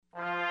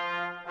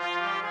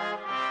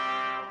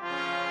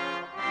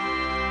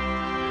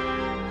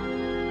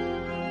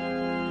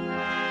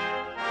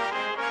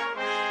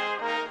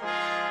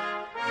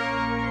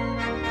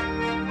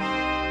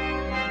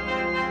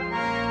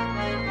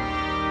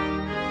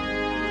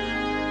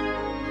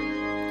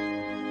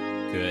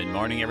Good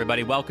morning,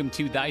 everybody. Welcome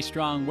to Thy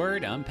Strong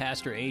Word. I'm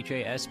Pastor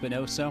A.J.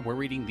 Espinosa. We're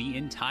reading the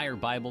entire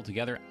Bible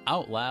together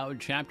out loud,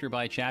 chapter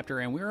by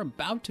chapter, and we're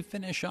about to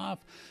finish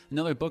off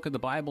another book of the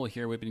Bible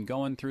here. We've been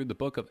going through the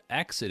book of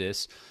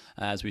Exodus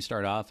as we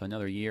start off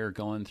another year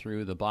going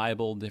through the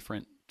Bible,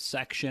 different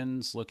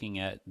sections, looking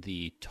at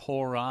the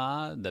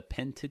Torah, the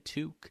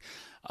Pentateuch.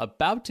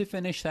 About to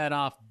finish that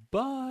off,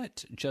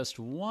 but just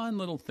one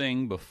little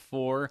thing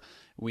before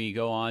we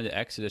go on to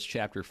Exodus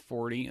chapter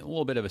 40, a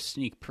little bit of a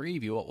sneak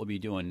preview what we'll be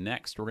doing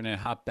next. We're going to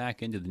hop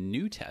back into the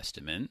New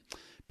Testament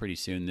pretty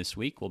soon this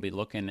week. We'll be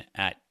looking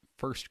at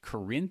 1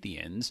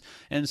 Corinthians.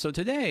 And so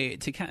today,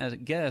 to kind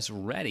of get us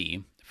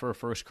ready for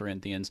 1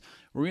 Corinthians,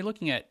 we're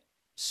looking at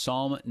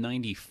Psalm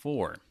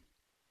 94.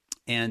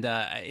 And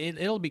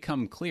it'll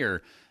become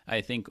clear,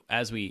 I think,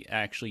 as we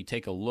actually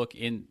take a look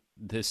in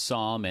this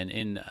psalm and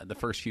in the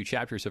first few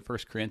chapters of 1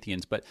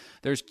 Corinthians, but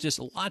there's just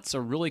lots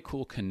of really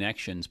cool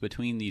connections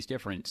between these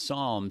different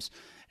psalms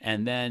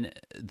and then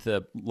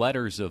the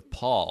letters of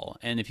Paul.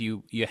 And if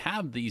you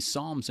have these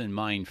psalms in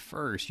mind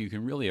first, you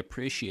can really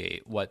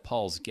appreciate what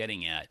Paul's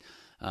getting at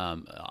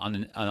on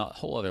a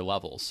whole other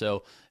level.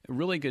 So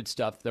really good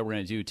stuff that we're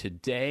going to do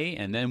today,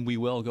 and then we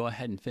will go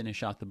ahead and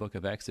finish out the book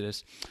of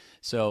Exodus.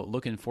 So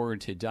looking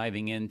forward to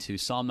diving into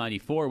Psalm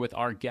 94 with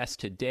our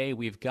guest today.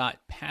 We've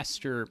got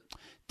Pastor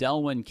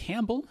Delwyn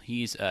Campbell.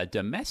 He's a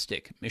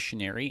domestic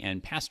missionary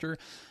and pastor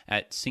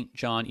at St.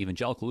 John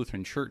Evangelical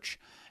Lutheran Church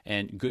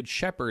and Good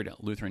Shepherd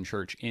Lutheran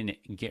Church in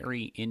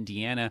Gary,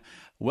 Indiana.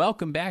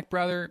 Welcome back,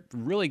 brother.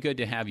 Really good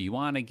to have you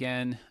on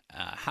again.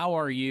 How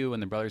are you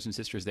and the brothers and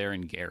sisters there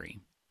in Gary?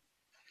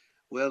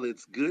 Well,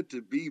 it's good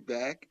to be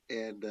back,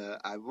 and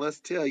I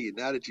must tell you,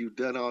 now that you've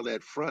done all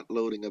that front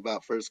loading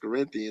about First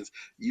Corinthians,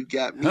 you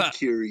got me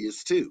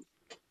curious too.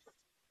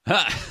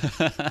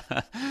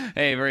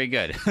 Hey, very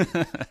good.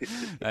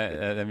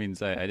 That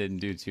means I didn't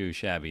do too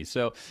shabby.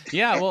 So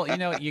yeah, well,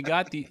 you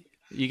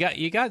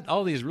got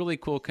all these really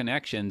cool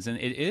connections, and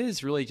it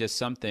is really just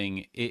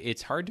something.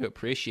 It's hard to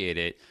appreciate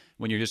it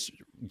when you're just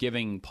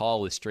giving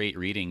Paul a straight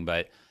reading,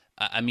 but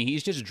I mean,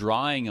 he's just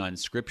drawing on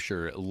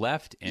Scripture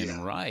left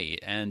and right,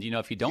 and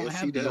if you don't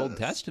have the Old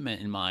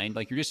Testament in mind,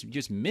 like you're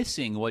just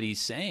missing what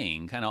he's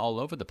saying, kind of all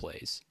over the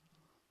place.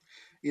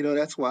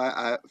 That's why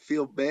I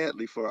feel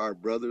badly for our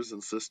brothers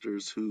and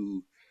sisters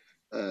who,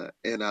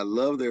 and I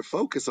love their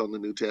focus on the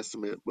New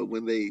Testament, but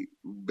when they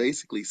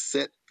basically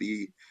set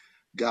the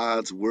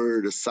God's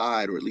word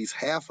aside, or at least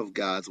half of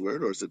God's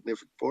word, or a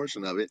significant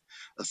portion of it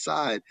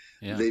aside,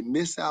 they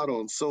miss out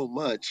on so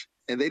much,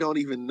 and they don't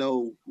even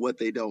know what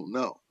they don't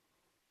know,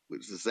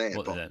 which is a sad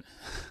part.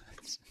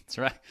 That's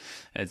right.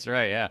 That's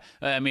right. Yeah.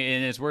 I mean,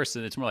 and it's worse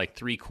than it's more like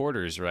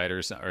 3/4, right,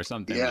 or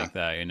something like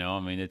that. I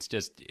mean, it's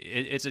just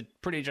it's a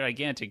pretty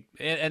gigantic.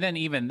 And then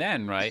even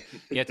then, right,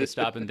 you have to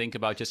stop and think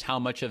about just how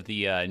much of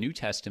the New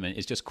Testament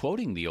is just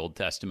quoting the Old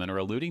Testament or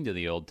alluding to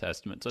the Old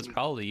Testament. So it's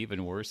probably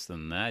even worse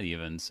than that.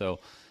 Even so,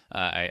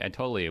 I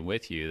totally am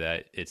with you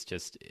that it's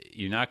just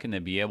you're not going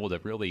to be able to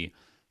really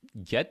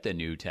get the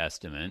New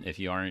Testament if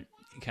you aren't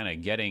kind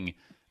of getting.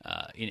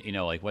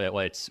 Like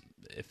what its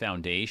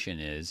foundation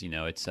is.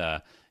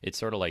 It's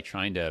sort of like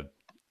trying to,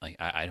 like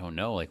I don't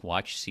know, like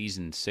watch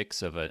season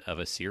 6 of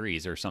a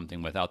series or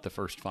something without the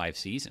first 5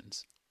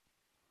 seasons.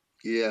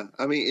 Yeah,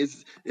 I mean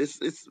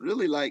it's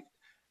really like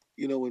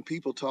when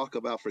people talk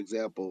about, for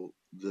example,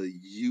 the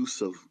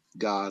use of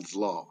God's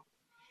law,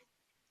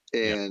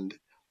 and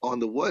on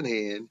the one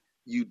hand,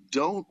 you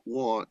don't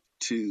want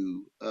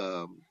to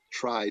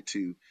try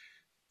to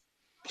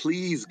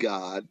please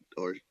God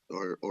or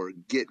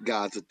get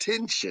God's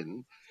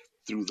attention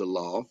through the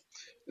law.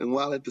 And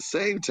while at the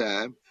same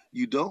time,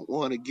 you don't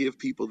want to give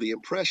people the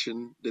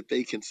impression that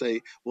they can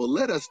say, well,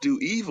 let us do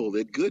evil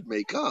that good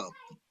may come,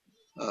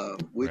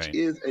 which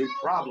is a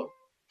problem,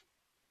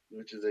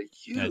 which is a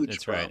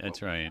huge problem.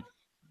 That's right.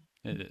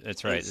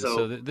 That's right.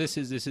 So this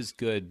is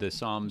good. The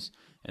Psalms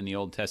and the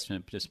Old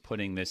Testament just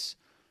putting this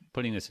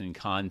in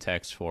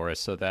context for us,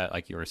 so that,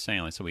 like you were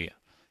saying, so we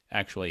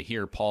actually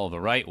hear Paul the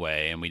right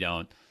way, and we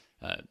don't,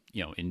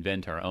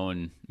 invent our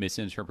own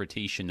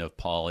misinterpretation of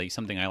Paul.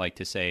 Something I like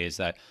to say is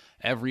that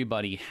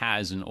everybody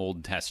has an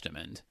Old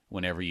Testament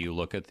whenever you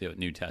look at the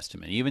New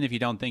Testament. Even if you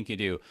don't think you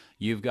do,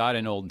 you've got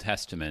an Old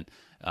Testament.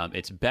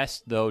 It's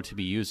best, though, to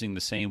be using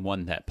the same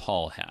one that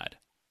Paul had.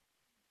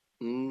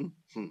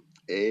 Mm-hmm.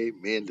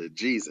 Amen to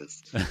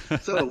Jesus.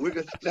 So we're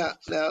going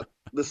now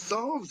the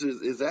Psalms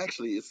is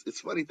actually,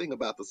 it's funny thing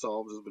about the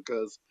Psalms is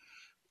because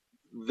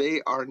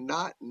they are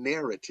not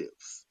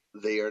narratives.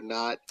 They are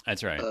not.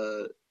 That's right.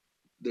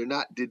 They're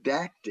not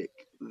didactic.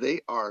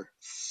 They are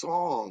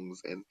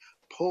songs and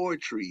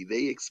poetry.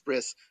 They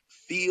express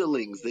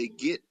feelings. They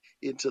get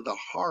into the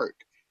heart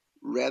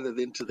rather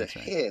than to the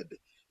head,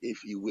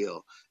 if you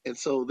will. And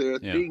so there are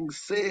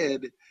things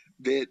said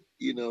that,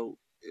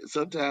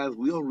 sometimes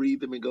we'll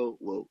read them and go,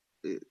 well,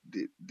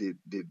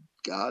 did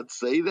God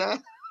say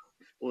that?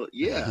 Well,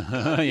 yeah,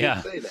 God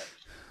did say that.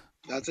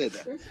 God said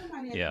that.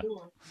 Yeah,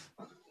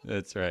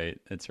 that's right.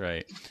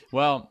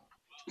 Well,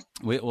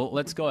 Well,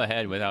 let's go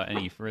ahead without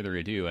any further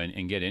ado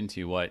and get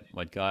into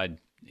what God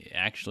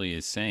actually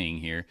is saying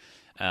here.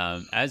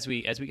 As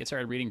we get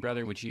started reading,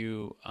 brother, would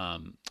you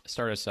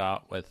start us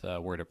out with a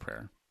word of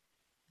prayer?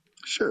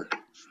 Sure.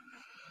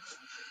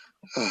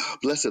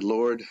 Blessed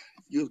Lord,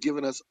 you have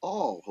given us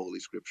all holy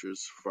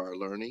scriptures for our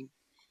learning.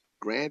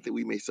 Grant that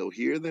we may so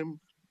hear them,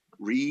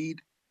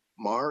 read,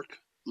 mark,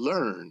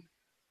 learn,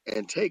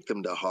 and take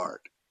them to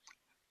heart,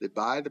 that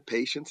by the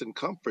patience and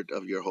comfort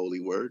of your holy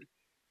word,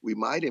 we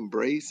might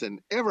embrace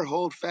and ever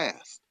hold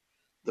fast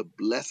the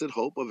blessed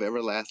hope of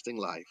everlasting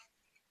life,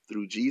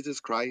 through Jesus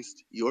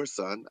Christ, your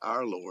Son,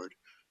 our Lord,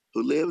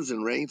 who lives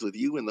and reigns with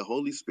you in the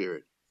Holy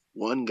Spirit,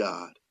 one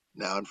God,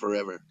 now and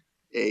forever.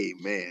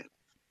 Amen.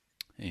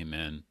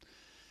 Amen.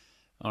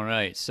 All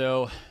right,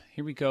 so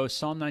here we go.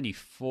 Psalm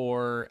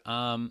 94.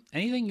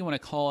 Anything you want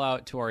to call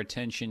out to our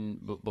attention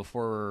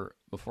before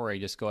I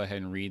just go ahead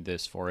and read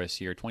this for us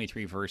here?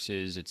 23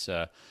 verses. It's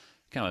a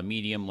kind of a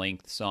medium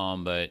length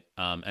psalm, but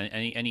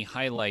any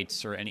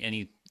highlights or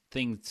any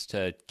things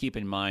to keep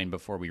in mind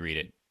before we read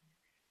it?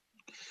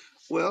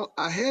 Well,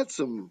 I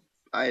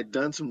had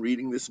done some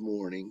reading this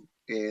morning,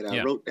 and I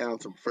Yeah. wrote down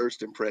some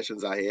first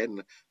impressions I had and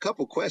a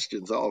couple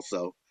questions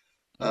also.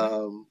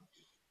 Okay.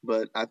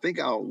 But I think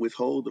I'll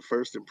withhold the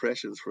first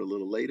impressions for a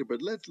little later.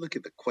 But let's look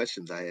at the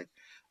questions I had.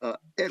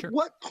 At Sure.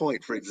 what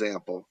point, for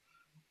example,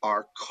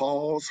 are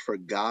calls for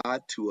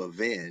God to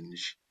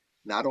avenge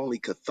not only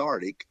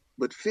cathartic,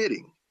 but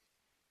fitting?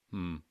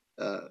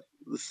 Uh,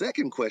 the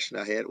second question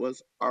I had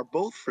was, are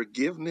both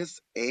forgiveness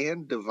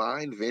and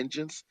divine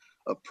vengeance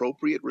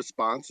appropriate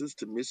responses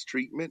to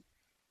mistreatment,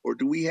 or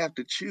do we have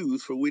to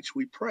choose for which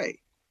we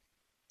pray?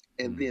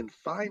 And then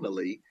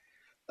finally,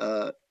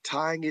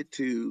 tying it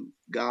to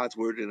God's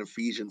word in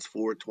Ephesians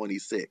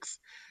 4:26,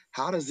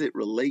 how does it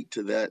relate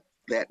to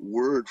that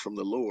word from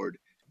the Lord?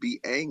 Be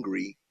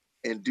angry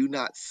and do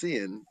not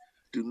sin.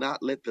 Do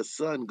not let the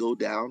sun go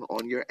down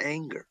on your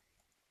anger.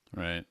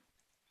 Right.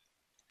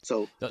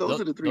 So those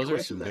are the three Those are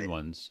questions some I good had.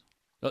 ones.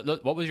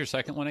 What was your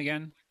second one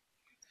again?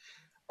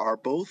 Are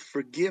both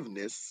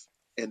forgiveness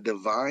and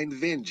divine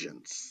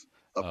vengeance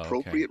Oh, okay.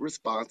 appropriate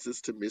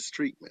responses to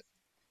mistreatment?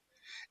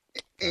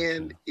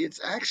 And Gotcha. it's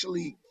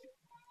actually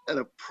an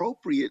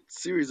appropriate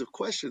series of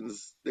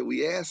questions that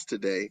we asked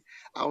today.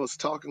 I was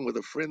talking with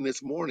a friend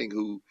this morning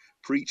who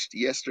preached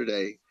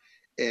yesterday,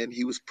 and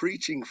he was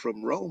preaching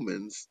from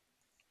Romans,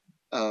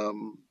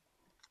 um,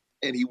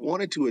 and he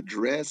wanted to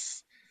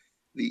address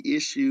the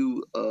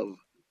issue of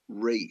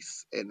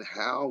race and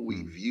how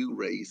we view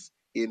race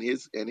in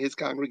his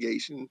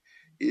congregation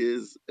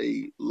is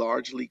a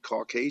largely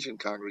Caucasian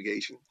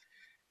congregation,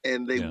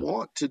 and they Yeah.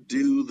 want to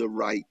do the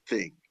right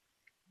thing.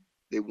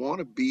 They want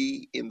to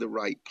be in the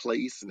right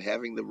place and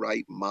having the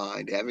right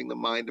mind, having the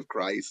mind of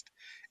Christ.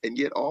 And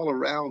yet, all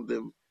around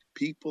them,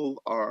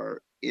 people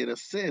are, in a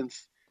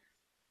sense,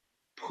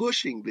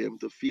 pushing them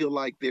to feel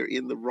like they're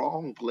in the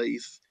wrong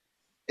place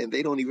and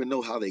they don't even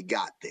know how they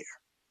got there,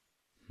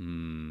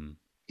 Hmm.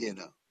 you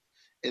know.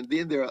 And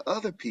then there are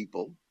other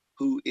people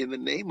who, in the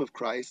name of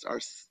Christ,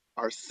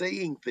 are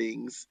saying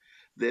things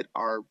that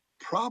are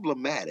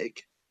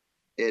problematic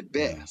at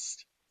Yeah.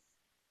 best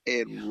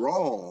and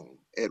wrong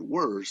at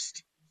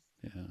worst.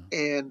 Yeah.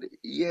 And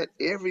yet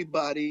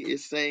everybody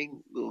is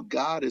saying, well,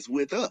 God is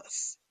with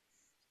us,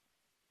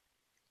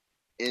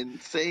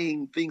 and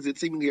saying things that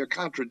seemingly are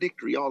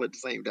contradictory all at the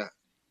same time.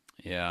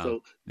 Yeah.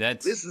 So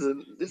That's this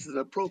is an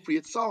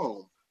appropriate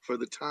psalm for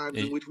the times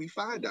in it. which we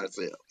find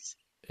ourselves.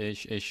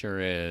 It sure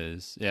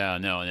is. Yeah.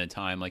 No. In a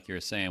time like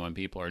you're saying, when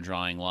people are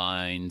drawing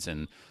lines,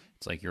 and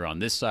it's like you're on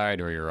this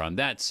side or you're on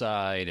that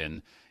side,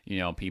 and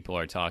people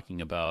are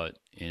talking about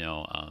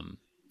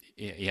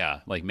yeah,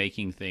 like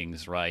making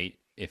things right.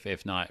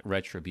 If not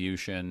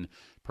retribution,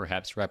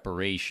 perhaps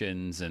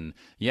reparations, and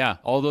yeah,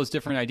 all those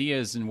different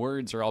ideas and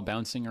words are all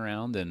bouncing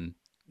around, and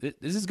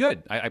this is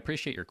good. I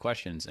appreciate your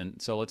questions, and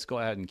so let's go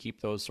ahead and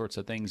keep those sorts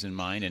of things in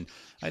mind. And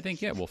I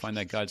think we'll find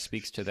that God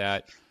speaks to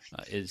that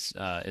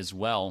as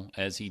well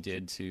as He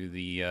did to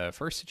the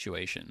first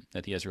situation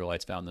that the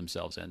Israelites found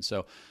themselves in.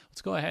 So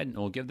let's go ahead and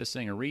we'll give this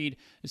thing a read.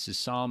 This is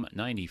Psalm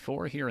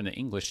 94 here in the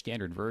English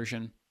Standard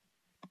Version.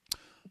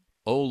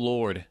 O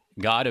Lord,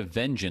 God of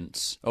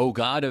vengeance, O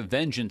God of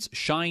vengeance,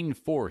 shine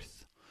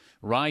forth.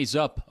 Rise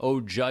up,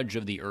 O Judge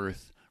of the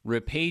earth.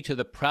 Repay to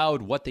the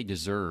proud what they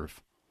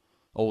deserve.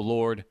 O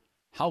Lord,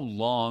 how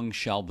long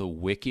shall the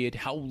wicked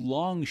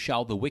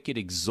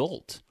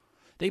exult?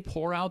 They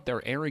pour out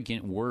their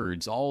arrogant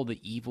words, all the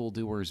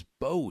evildoers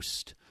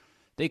boast.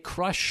 They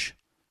crush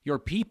your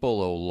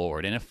people, O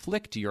Lord, and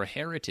afflict your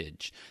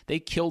heritage. They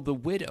kill the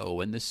widow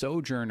and the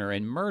sojourner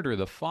and murder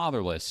the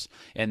fatherless.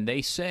 And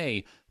they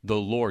say, the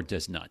Lord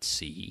does not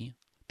see,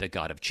 the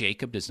God of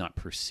Jacob does not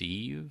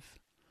perceive.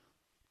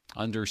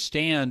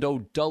 Understand, O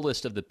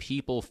dullest of the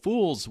people,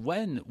 fools,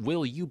 when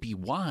will you be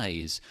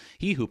wise?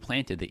 He who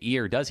planted the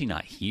ear, does he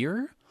not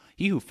hear?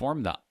 He who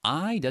formed the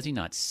eye, does he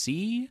not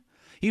see?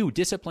 He who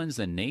disciplines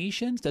the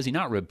nations, does he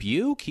not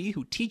rebuke? He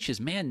who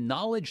teaches man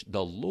knowledge,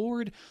 the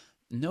Lord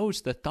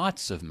knows the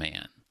thoughts of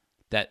man,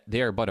 that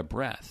they are but a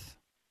breath.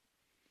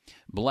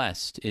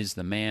 Blessed is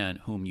the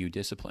man whom you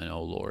discipline,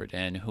 O Lord,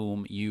 and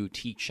whom you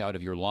teach out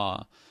of your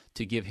law,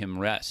 to give him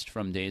rest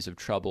from days of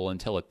trouble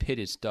until a pit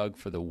is dug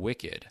for the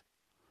wicked.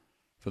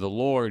 For the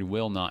Lord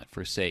will not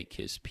forsake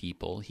his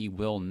people. He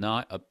will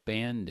not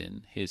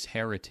abandon his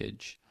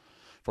heritage.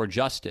 For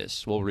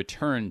justice will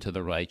return to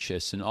the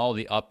righteous, and all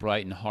the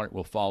upright in heart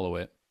will follow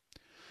it.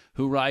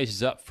 Who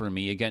rises up for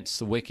me against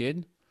the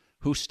wicked?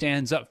 Who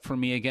stands up for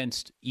me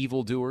against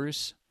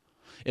evildoers?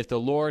 If the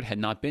Lord had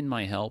not been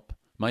my help,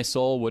 my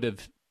soul would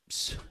have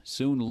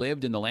soon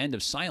lived in the land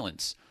of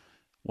silence.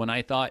 When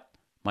I thought,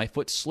 my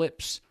foot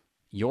slips,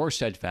 your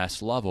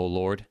steadfast love, O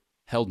Lord,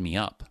 held me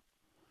up.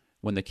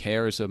 When the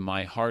cares of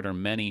my heart are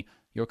many,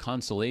 your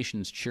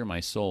consolations cheer my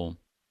soul.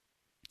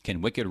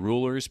 Can wicked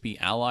rulers be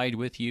allied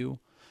with you,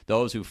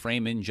 those who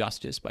frame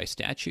injustice by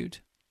statute?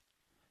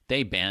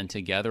 They band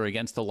together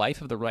against the life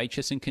of the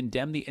righteous and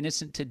condemn the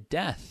innocent to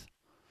death.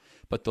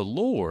 But the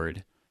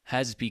Lord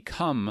has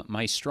become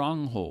my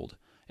stronghold,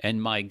 and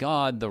my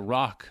God the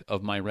rock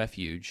of my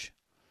refuge.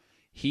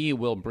 He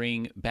will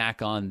bring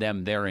back on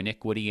them their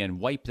iniquity and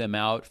wipe them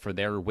out for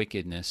their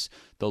wickedness.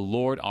 The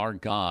Lord our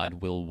God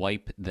will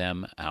wipe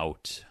them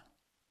out.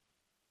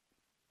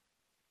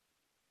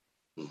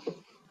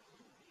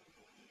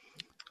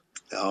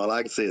 All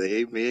I can say is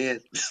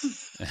amen.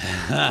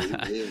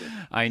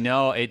 Amen. I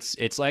know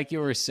it's like you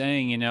were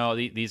saying,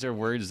 these are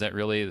words that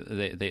really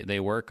they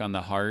work on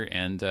the heart.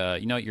 And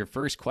your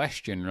first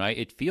question, right?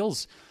 It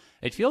feels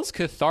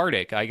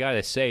cathartic, I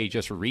gotta say,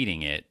 just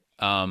reading it.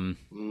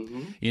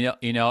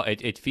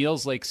 It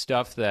feels like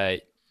stuff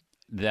that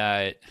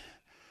I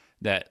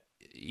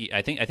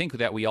think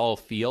that we all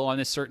feel on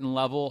a certain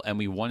level, and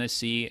we want to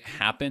see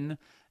happen.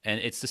 And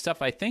it's the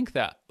stuff I think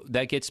that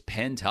gets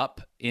pent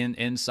up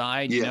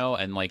inside,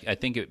 and like I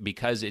think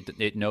because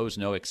it knows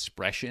no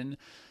expression,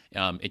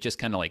 it just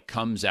kind of like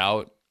comes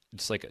out.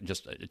 It's like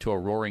just to a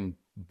roaring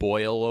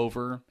boil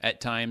over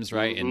at times,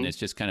 right? And it's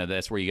just kind of,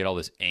 that's where you get all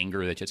this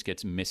anger that just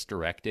gets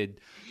misdirected.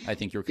 I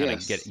think you're kind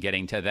of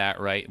getting to that,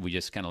 right? We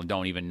just kind of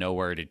don't even know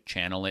where to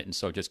channel it, and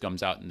so it just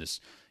comes out in this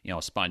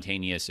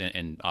spontaneous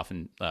and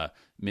often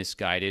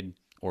misguided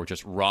or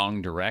just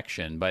wrong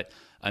direction. But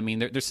I mean,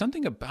 there's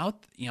something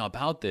about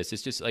this.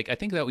 It's just like, I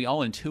think that we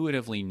all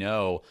intuitively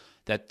know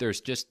that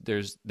there's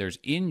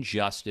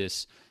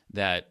injustice,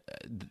 that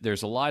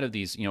there's a lot of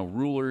these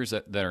rulers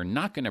that are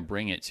not going to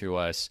bring it to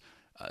us.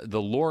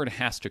 The Lord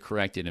has to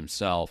correct it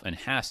himself, and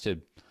it has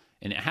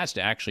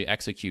to actually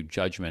execute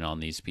judgment on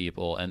these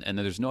people, and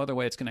there's no other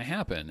way it's going to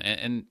happen.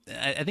 And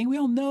I think we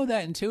all know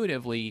that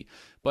intuitively,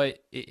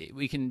 but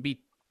we can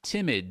be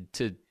timid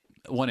to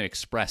want to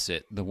express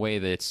it the way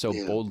that it's so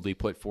boldly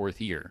put forth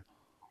here.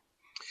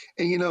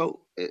 And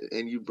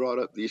and you brought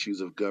up the issues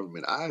of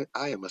government.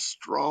 I am a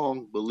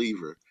strong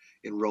believer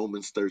in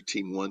Romans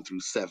 13,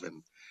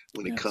 1-7,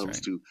 when it comes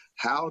to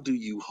how do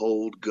you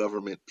hold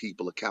government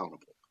people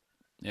accountable.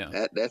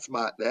 Yeah,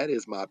 that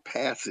is my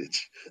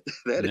passage.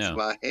 That is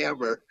my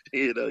hammer.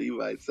 You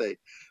might say,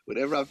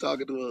 whenever I'm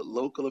talking to a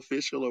local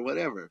official or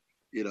whatever,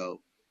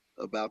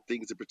 about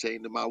things that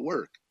pertain to my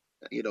work,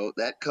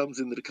 that comes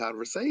into the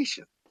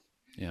conversation.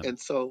 Yeah. And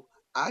so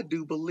I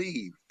do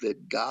believe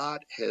that God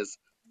has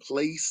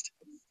placed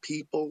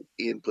people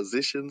in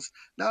positions,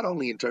 not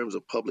only in terms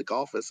of public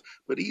office,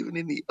 but even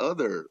in the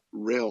other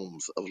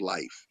realms of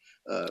life.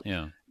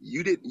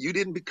 You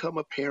didn't become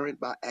a parent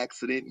by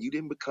accident. You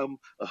didn't become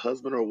a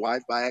husband or a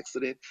wife by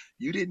accident.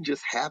 You didn't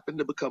just happen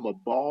to become a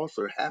boss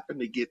or happen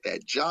to get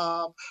that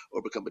job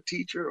or become a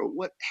teacher or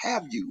what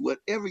have you,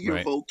 whatever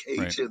your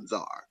vocations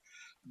are.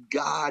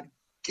 God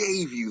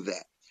gave you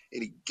that.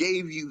 And he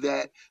gave you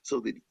that so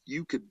that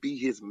you could be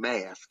his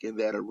mask in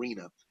that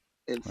arena.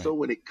 And so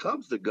when it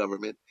comes to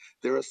government,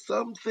 there are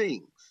some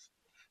things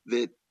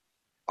that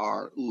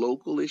are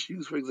local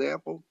issues, for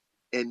example,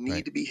 and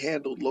need to be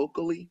handled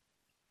locally,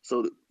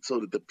 so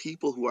that the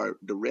people who are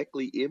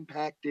directly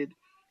impacted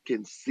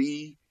can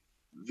see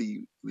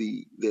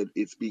that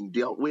it's being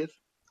dealt with.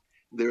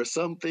 There are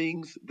some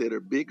things that are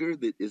bigger,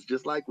 that is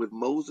just like with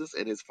Moses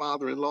and his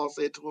father-in-law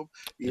said to him,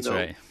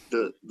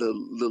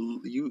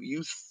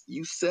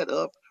 you set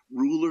up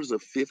rulers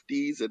of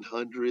 50s and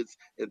hundreds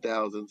and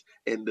thousands,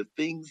 and the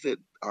things that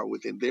are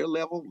within their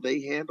level,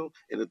 they handle,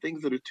 and the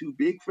things that are too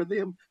big for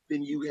them,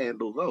 then you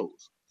handle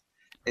those.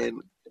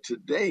 And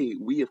today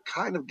we have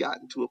kind of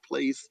gotten to a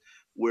place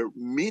where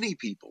many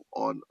people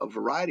on a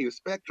variety of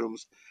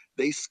spectrums,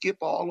 they skip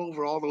all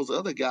over all those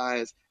other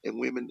guys and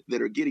women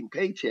that are getting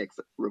paychecks.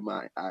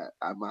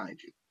 I mind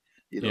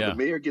you, the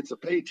mayor gets a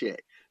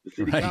paycheck, the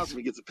city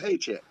councilman gets a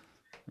paycheck,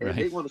 and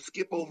they want to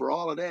skip over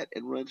all of that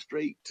and run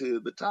straight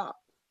to the top.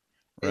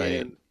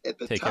 And at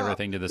the take top,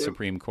 everything to the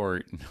Supreme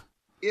Court.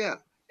 Yeah,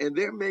 and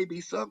there may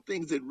be some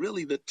things that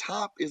really the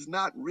top is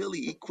not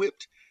really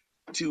equipped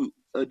to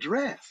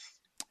address.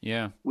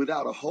 Yeah.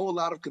 Without a whole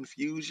lot of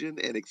confusion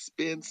and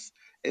expense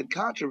and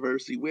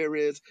controversy.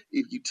 Whereas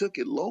if you took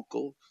it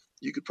local,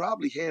 you could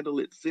probably handle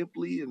it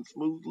simply and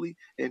smoothly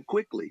and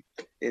quickly,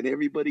 and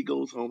everybody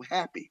goes home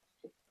happy.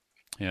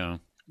 Yeah.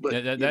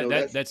 But that's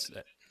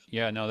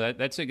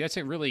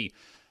a really,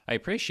 I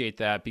appreciate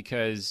that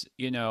because,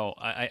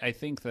 I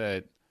think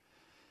that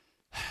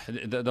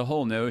the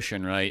whole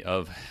notion, right,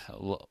 of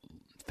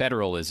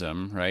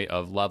federalism, right,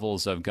 of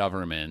levels of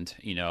government,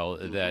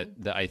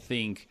 that I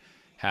think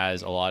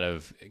has a lot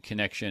of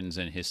connections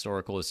and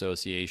historical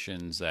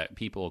associations that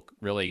people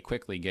really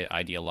quickly get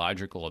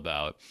ideological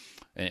about,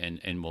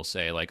 and will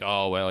say like,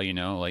 oh well,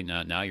 like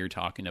now you're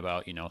talking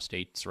about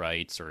states'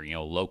 rights or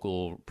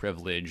local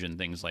privilege and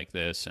things like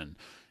this, and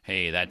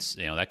hey, that's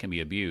that can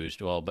be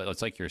abused. Well, but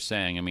it's like you're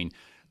saying, I mean,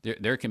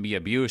 there can be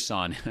abuse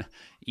on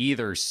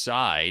either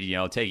side,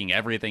 taking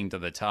everything to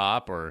the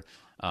top or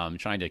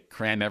trying to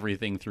cram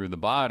everything through the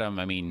bottom.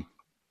 I mean,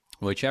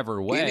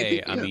 whichever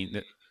way, I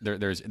mean,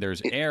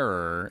 there's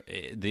error.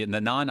 The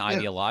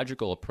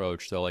non-ideological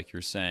approach, though, like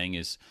you're saying,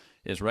 is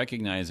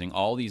recognizing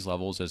all these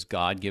levels as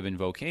God-given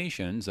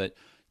vocations that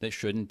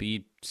shouldn't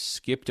be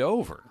skipped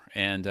over.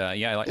 And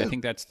I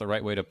think that's the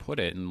right way to put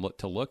it and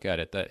to look at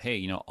it. That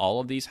hey, all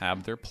of these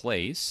have their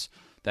place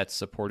that's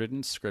supported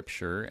in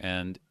Scripture,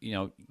 and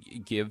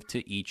give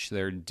to each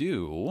their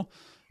due,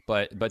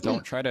 but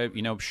don't try to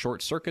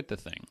short circuit the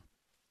thing.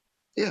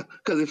 Yeah,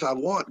 because if I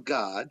want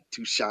God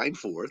to shine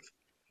forth,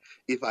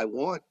 if I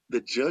want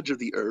the judge of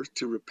the earth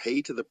to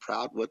repay to the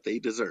proud what they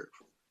deserve,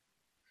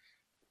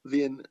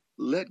 then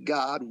let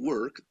God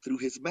work through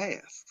his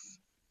masks.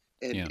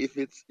 And if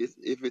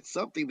it's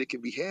something that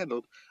can be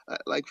handled,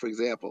 like for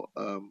example,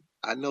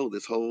 I know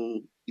this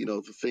whole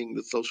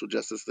the social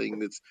justice thing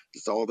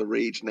that's all the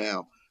rage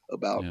now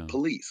about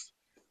police.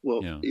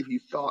 Well, if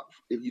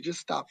you just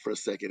stopped for a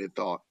second and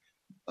thought,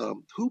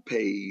 who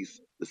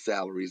pays the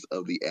salaries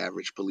of the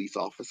average police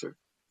officer?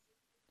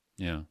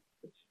 Yeah,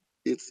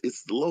 it's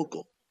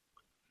local.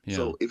 Yeah.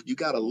 So if you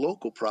got a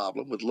local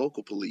problem with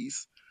local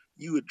police,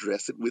 you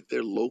address it with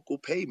their local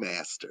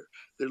paymaster,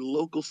 their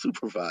local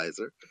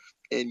supervisor,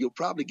 and you'll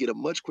probably get a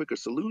much quicker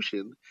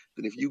solution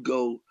than if you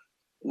go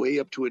way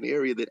up to an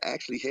area that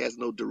actually has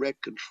no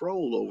direct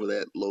control over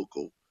that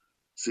local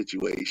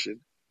situation.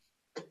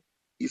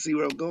 You see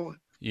where I'm going?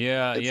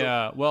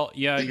 Yeah. Well,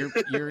 you're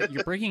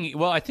bringing.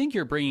 Well, I think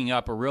you're bringing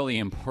up a really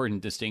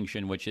important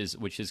distinction, which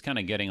is kind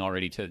of getting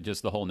already to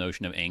just the whole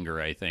notion of anger.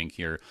 I think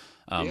here,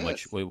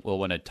 which we'll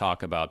want to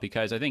talk about,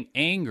 because I think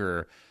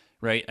anger.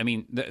 Right. I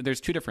mean, there's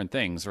two different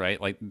things,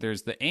 right? Like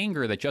there's the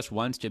anger that just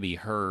wants to be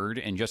heard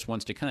and just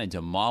wants to kind of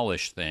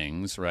demolish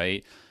things,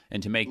 right?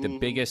 And to make the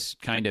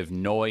biggest kind of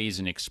noise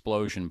and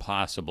explosion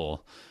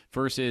possible,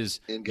 versus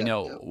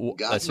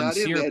a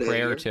sincere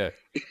prayer to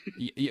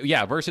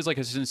versus like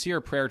a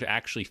sincere prayer to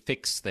actually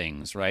fix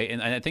things, right?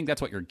 And I think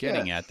that's what you're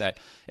getting at, that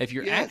if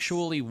you're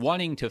actually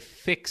wanting to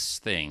fix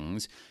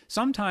things,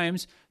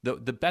 sometimes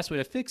the best way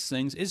to fix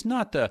things is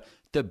not the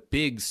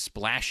big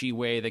splashy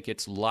way that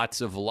gets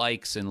lots of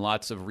likes and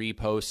lots of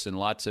reposts and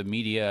lots of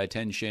media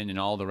attention and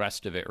all the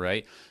rest of it,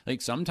 right? Like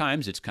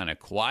sometimes it's kind of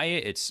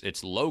quiet,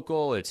 it's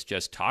local, it's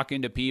just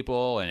talking to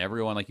people, and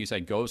everyone, like you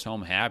said, goes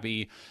home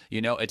happy.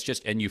 It's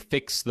just, and you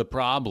fix the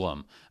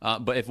problem.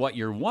 But if what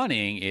you're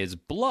wanting is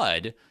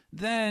blood,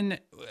 then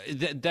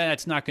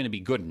that's not going to be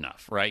good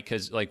enough, right?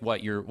 Because like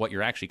what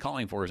you're actually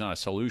calling for is not a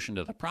solution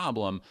to the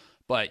problem,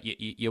 but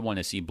you want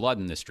to see blood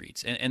in the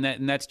streets, and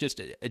that's just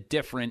a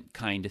different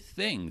kind of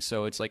thing.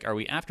 So it's like, are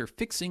we after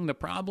fixing the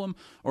problem,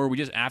 or are we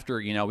just after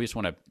we just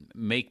want to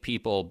make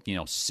people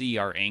see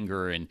our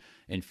anger and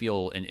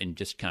feel and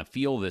just kind of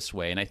feel this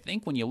way? And I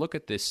think when you look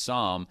at this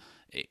psalm,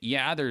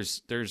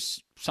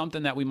 there's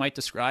something that we might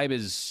describe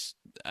as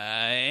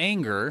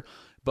anger,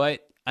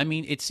 but I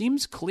mean, it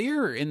seems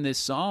clear in this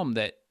psalm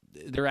that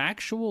there's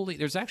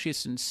actually a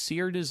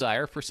sincere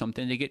desire for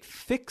something to get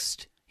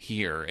fixed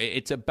here.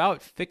 It's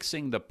about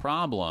fixing the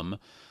problem.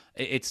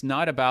 It's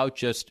not about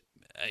just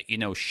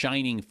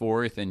shining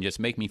forth and just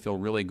make me feel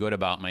really good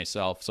about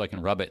myself so I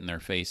can rub it in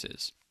their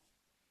faces.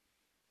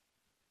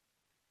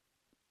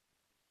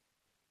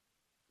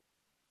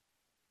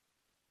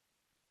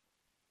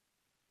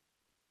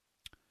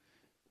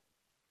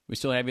 We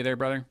still have you there,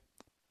 brother?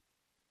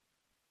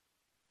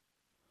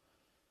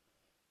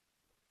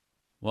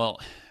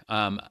 Well,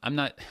 I'm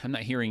not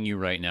hearing you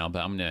right now, but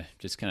I'm gonna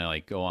just kind of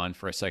like go on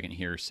for a second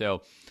here.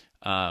 So,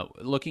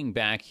 looking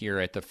back here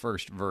at the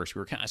first verse, we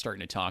were kind of starting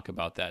to talk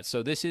about that.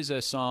 So this is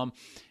a psalm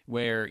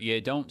where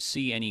you don't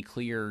see any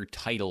clear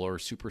title or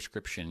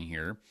superscription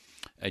here.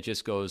 It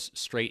just goes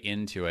straight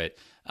into it.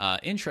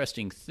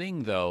 Interesting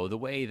thing, though, the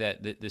way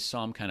that this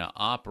psalm kind of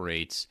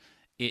operates,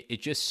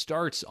 it just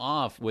starts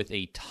off with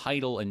a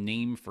title, a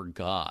name for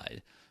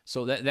God.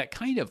 So that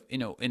kind of,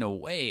 in a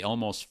way,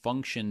 almost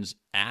functions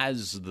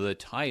as the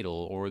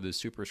title or the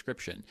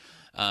superscription.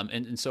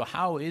 And so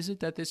how is it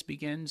that this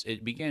begins?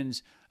 It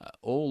begins,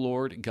 O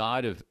Lord,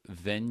 God of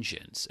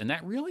vengeance. And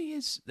that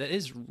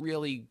is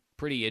really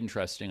pretty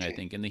interesting, I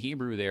think. In the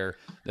Hebrew there,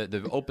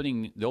 the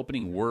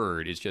opening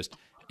word is just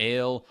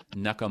El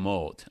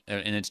Nakamot.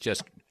 And it's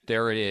just,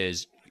 there it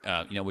is,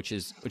 which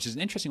is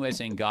an interesting way of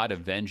saying God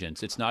of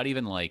vengeance. It's not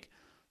even like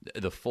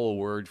the full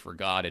word for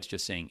God. It's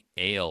just saying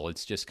El.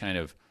 It's just kind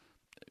of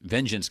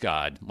vengeance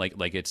God, like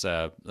it's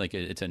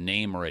a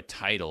name or a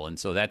title. And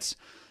so that's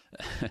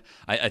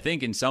I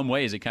think in some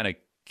ways it kind of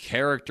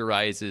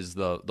characterizes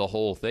the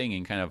whole thing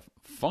and kind of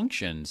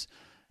functions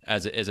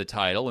as a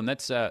title, and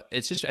that's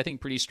it's just, I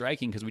think, pretty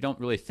striking because we don't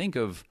really think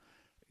of,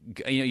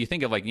 you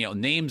think of like,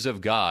 names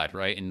of God,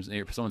 right? And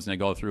someone's going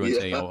to go through and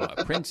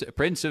say,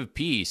 Prince of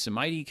Peace, a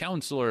mighty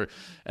counselor,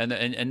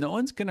 and no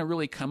one's going to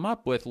really come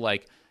up with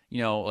like,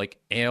 like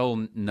El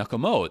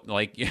Nakamot,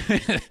 like,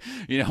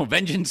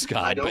 vengeance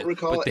God. I don't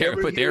recall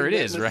but there it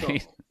is,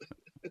 right?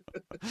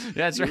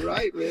 That's You're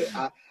right. right,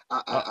 man.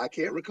 I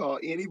can't recall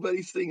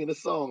anybody singing a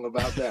song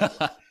about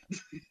that.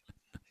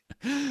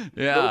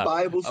 Yeah. No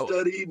Bible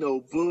study, no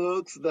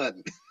books,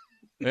 nothing.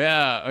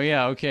 Yeah. Oh,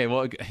 yeah. Okay.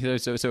 Well,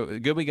 so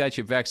good. We got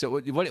you back. So,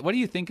 what do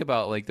you think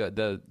about like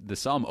the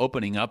psalm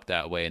opening up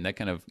that way and that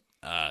kind of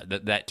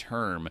that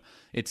term?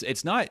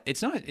 It's not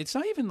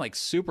even like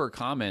super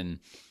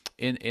common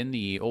in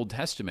the Old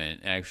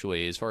Testament,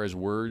 actually, as far as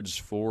words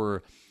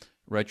for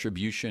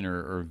retribution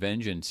or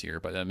vengeance here.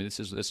 But I mean, this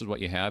is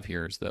what you have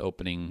here is the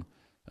opening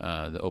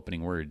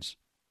words.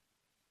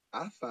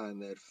 I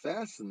find that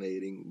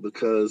fascinating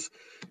because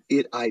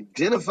it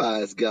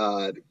identifies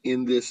God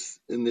in this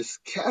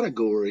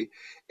category,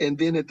 and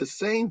then at the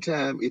same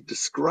time it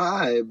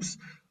describes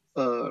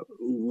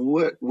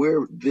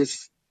where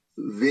this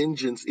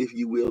vengeance, if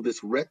you will,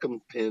 this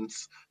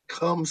recompense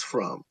comes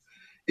from.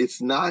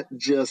 It's not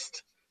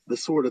just the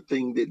sort of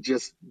thing that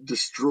just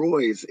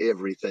destroys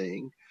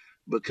everything,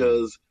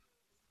 because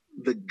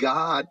the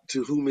God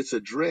to whom it's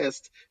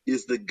addressed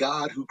is the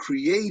God who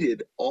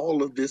created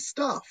all of this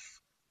stuff.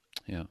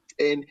 Yeah.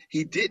 And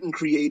he didn't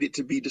create it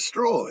to be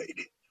destroyed.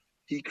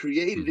 He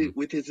created it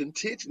with his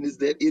intention is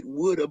that it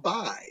would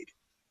abide.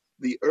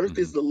 The earth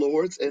is the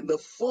Lord's and the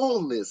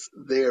fullness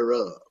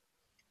thereof.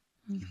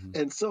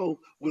 And so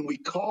when we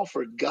call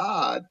for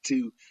God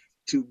to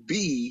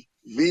be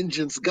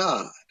vengeance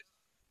God,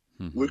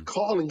 we're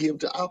calling him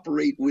to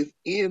operate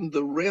within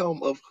the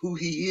realm of who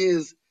he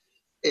is,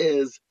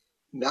 as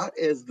not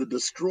as the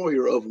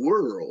destroyer of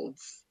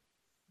worlds,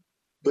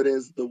 but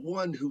as the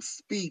one who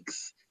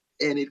speaks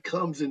and it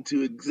comes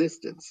into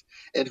existence,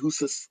 and who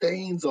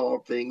sustains all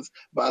things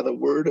by the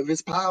word of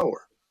his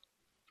power.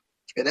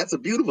 And that's a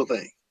beautiful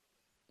thing,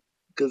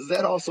 because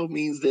that also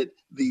means that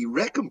the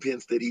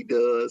recompense that he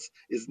does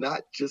is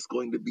not just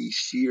going to be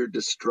sheer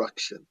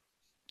destruction.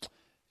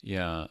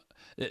 Yeah.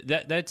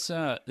 That's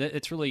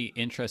really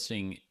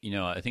interesting.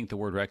 I think the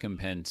word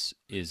recompense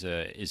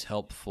is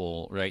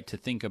helpful, right? To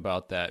think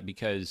about that,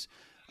 because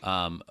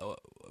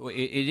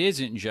it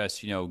isn't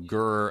just, I'm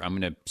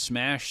going to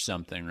smash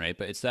something, right?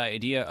 But it's that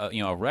idea of,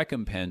 a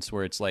recompense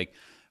where it's like,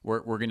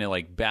 we're going to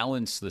like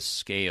balance the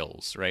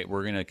scales, right?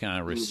 We're going to kind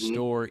of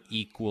restore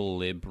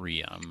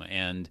equilibrium.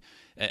 And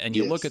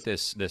you look at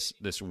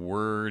this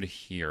word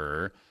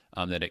here,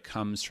 that it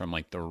comes from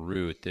like the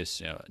root,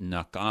 this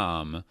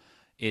nakam.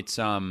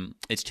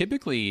 It's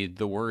typically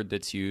the word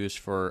that's used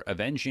for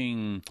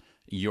avenging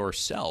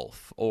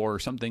yourself or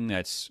something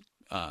that's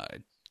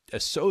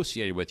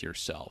associated with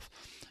yourself.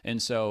 And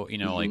so,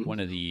 like one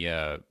of the,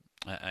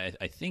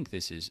 I think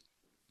this is,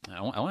 I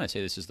want to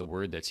say this is the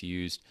word that's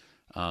used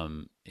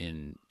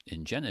in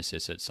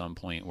Genesis at some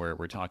point, where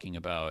we're talking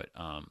about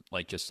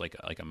like just like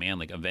a man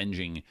like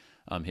avenging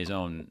his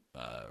own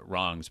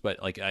wrongs.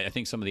 But like I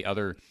think some of the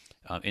other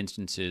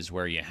instances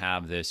where you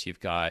have this, you've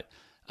got,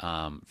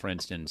 for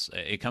instance,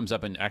 it comes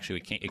up in, actually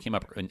it came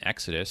up in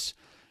Exodus,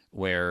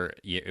 where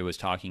it was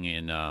talking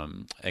in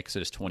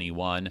Exodus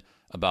 21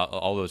 about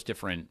all those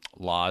different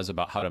laws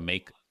about how to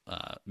make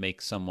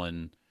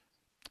someone,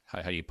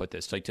 how do you put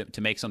this, like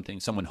to make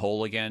someone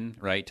whole again,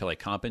 right? To like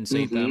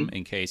compensate them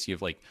in case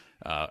you've like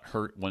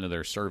hurt one of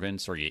their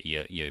servants, or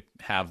you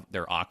have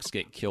their ox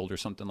get killed or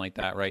something like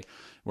that, right?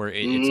 Where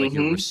it's like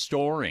you're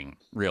restoring,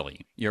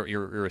 really,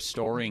 you're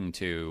restoring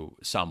to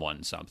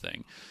someone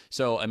something.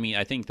 So I mean,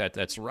 I think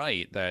that's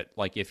right. That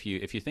like if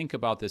you think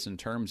about this in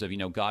terms of,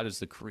 God is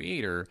the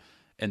creator,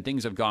 and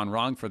things have gone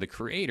wrong for the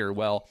creator.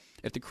 Well,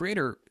 if the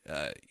creator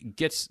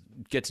gets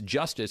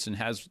justice and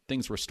has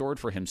things restored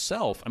for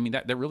himself, I mean,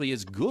 that really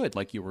is good,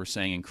 like you were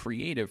saying, and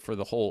creative for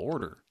the whole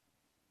order.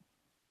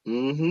 I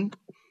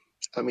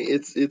mean,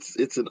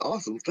 it's an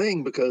awesome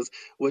thing, because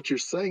what you're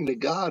saying to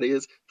God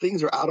is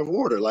things are out of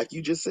order. Like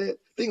you just said,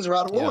 things are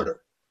out of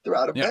order. They're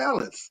out of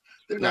balance.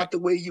 They're not the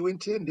way you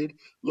intended.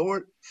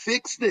 Lord,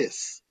 fix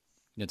this.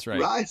 That's right.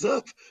 Rise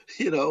up,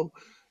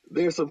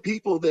 There's some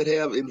people that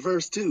have, in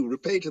verse 2,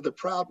 repay to the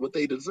proud what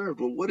they deserve.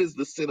 Well, what is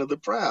the sin of the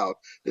proud?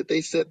 That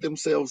they set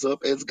themselves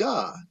up as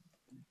God.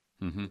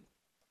 And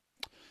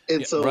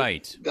so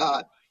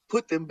God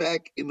put them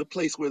back in the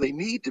place where they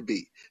need to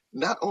be,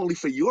 not only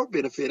for your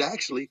benefit,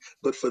 actually,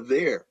 but for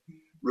their.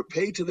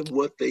 Repay to them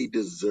what they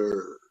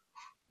deserve.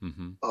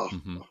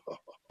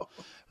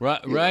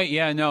 Right.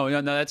 Yeah.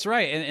 No. That's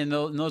right. And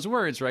those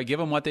words, right? Give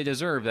them what they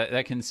deserve.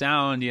 That can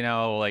sound,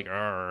 like,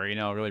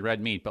 really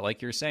red meat. But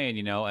like you're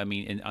saying, I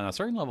mean, on a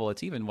certain level,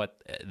 it's even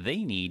what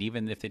they need,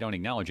 even if they don't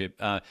acknowledge it.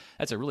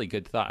 That's a really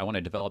good thought. I want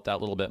to develop that a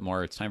little bit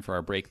more. It's time for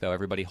our break, though.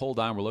 Everybody, hold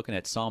on. We're looking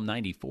at Psalm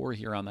 94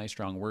 here on Thy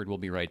Strong Word. We'll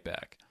be right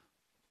back.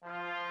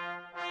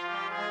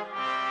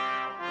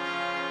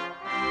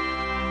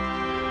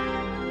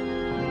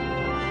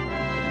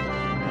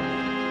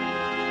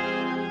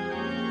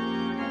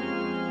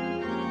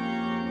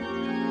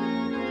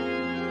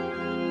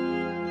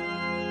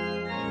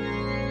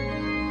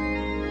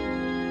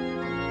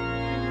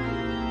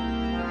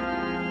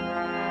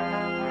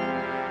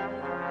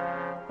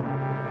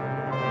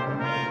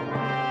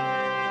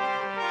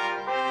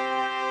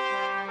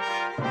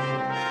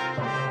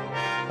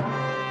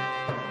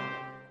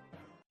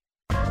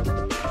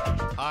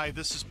 Hi,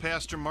 this is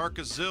Pastor Mark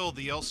Azil,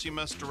 the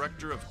LCMS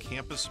Director of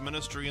Campus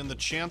Ministry and the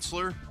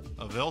Chancellor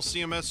of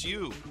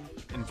LCMSU,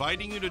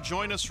 inviting you to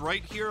join us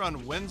right here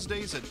on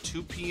Wednesdays at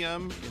 2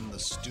 p.m. in the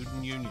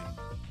Student Union.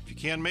 If you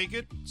can't make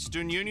it,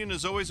 Student Union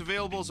is always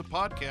available as a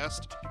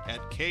podcast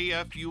at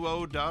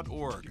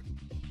kfuo.org.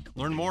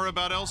 Learn more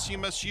about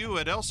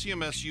LCMSU at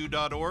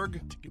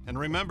lcmsu.org. And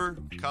remember,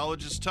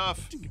 college is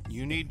tough.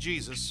 You need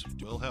Jesus.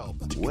 We'll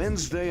help.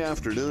 Wednesday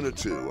afternoon at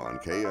 2 on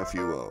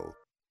KFUO.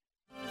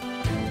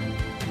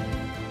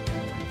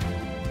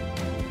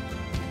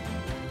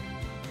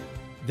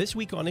 This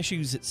week on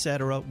Issues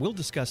Etc., we'll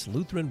discuss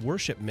Lutheran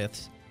worship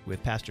myths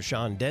with Pastor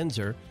Sean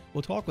Denzer.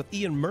 We'll talk with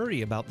Ian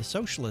Murray about the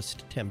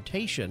socialist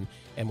temptation,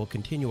 and we'll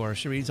continue our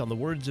series on the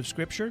words of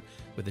Scripture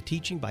with a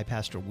teaching by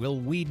Pastor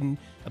Will Whedon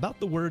about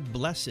the word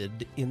blessed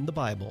in the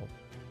Bible.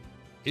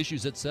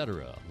 Issues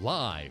Etc.,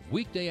 live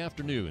weekday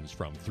afternoons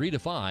from 3 to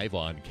 5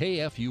 on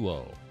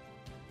KFUO.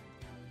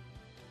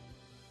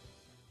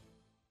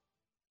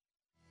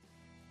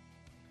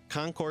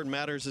 Concord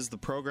Matters is the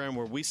program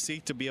where we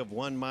seek to be of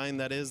one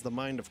mind, that is, the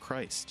mind of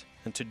Christ.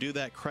 And to do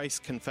that,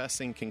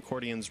 Christ-confessing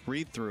Concordians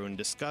read through and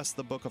discuss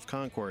the Book of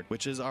Concord,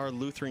 which is our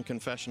Lutheran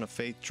confession of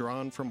faith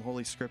drawn from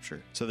Holy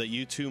Scripture, so that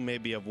you too may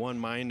be of one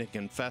mind and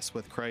confess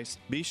with Christ.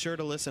 Be sure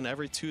to listen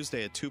every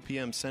Tuesday at 2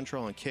 p.m.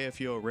 Central on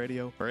KFUO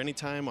Radio, or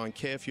anytime on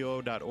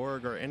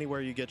KFUO.org or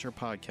anywhere you get your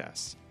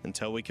podcasts.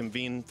 Until we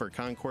convene for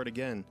Concord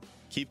again,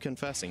 keep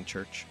confessing,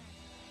 church.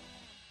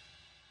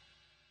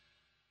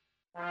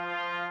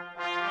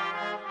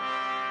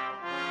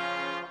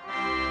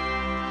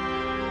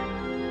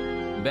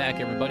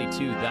 Back, everybody,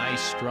 to Thy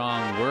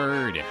Strong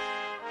Word.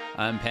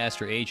 I'm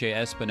Pastor A.J.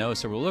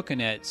 Espinosa. We're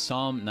looking at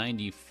Psalm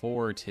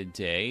 94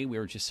 today. We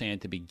were just saying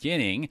at the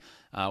beginning,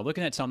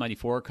 looking at Psalm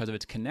 94 because of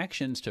its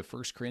connections to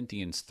 1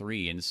 Corinthians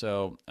 3. And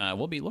so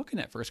we'll be looking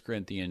at 1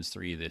 Corinthians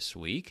 3 this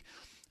week.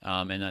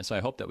 So I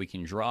hope that we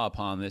can draw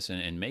upon this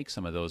and make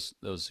some of those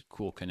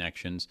cool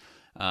connections.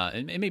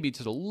 And maybe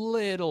just a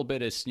little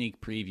bit of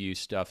sneak preview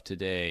stuff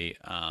today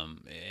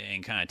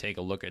and kind of take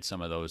a look at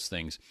some of those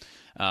things.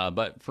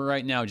 But for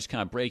right now, just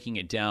kind of breaking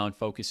it down,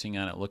 focusing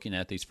on it, looking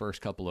at these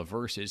first couple of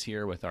verses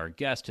here with our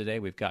guest today.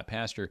 We've got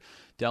Pastor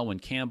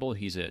Delwyn Campbell.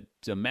 He's a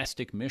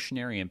domestic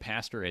missionary and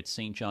pastor at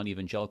St. John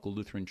Evangelical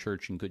Lutheran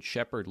Church and Good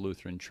Shepherd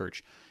Lutheran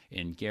Church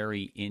in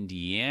Gary,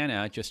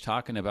 Indiana. Just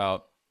talking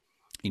about,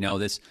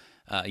 this...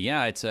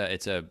 it's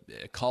a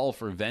call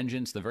for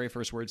vengeance. The very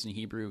first words in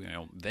Hebrew,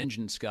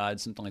 vengeance, God,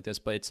 something like this.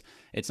 But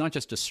it's not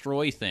just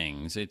destroy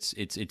things. It's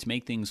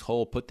make things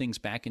whole, put things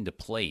back into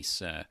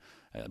place.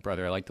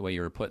 Brother, I like the way you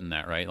were putting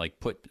that, right?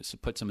 Like put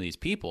some of these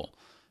people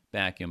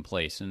back in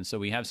place. And so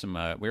we have some.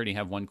 We already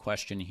have one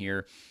question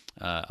here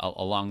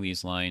along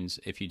these lines.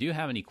 If you do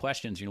have any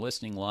questions, you're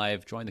listening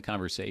live, join the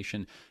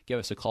conversation. Give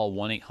us a call,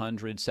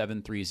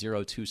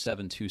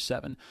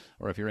 1-800-730-2727.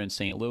 Or if you're in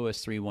St.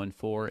 Louis,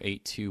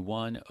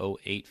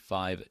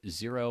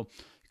 314-821-0850. You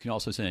can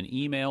also send an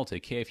email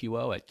to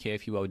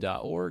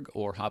kfuo@kfuo.org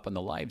or hop on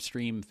the live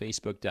stream,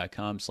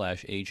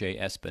 facebook.com/AJ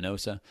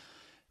Espinosa.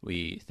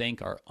 We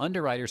thank our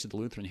underwriters at the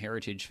Lutheran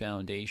Heritage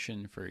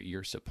Foundation for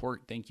your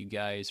support. Thank you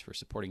guys for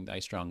supporting Thy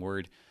Strong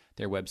Word.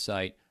 Their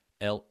website,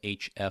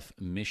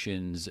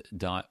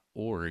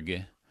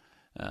 lhfmissions.org.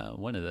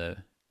 One of the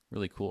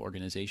really cool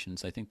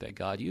organizations I think that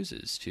God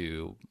uses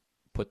to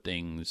put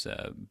things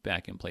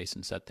back in place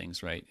and set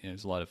things right.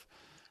 There's a lot of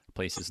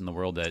places in the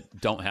world that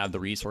don't have the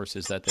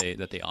resources that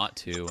they ought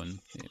to, and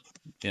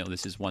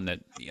this is one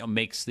that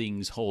makes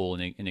things whole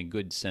in a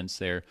good sense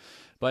there.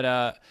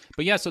 But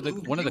yeah. So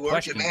one of the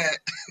questions.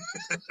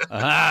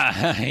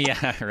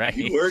 Yeah, right.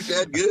 You worked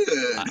that good.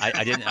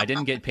 I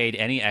didn't get paid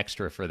any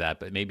extra for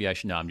that, but maybe I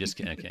should. No, I'm just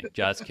kidding. Okay,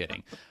 just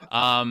kidding.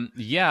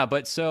 Yeah,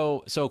 but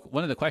so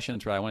one of the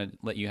questions where I want to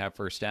let you have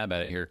first stab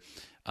at it here,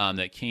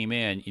 that came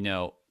in.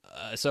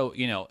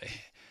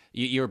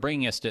 You were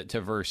bringing us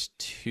to verse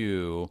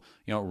 2.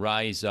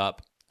 Rise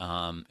up,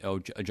 O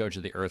judge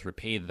of the earth,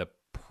 repay to the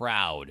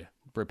proud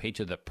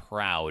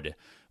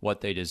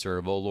what they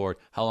deserve. O Lord,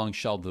 how long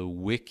shall the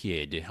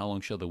wicked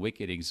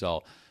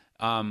exalt?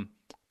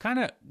 Kind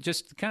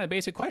of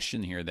basic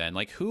question here then.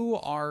 Like, who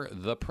are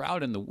the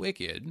proud and the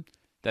wicked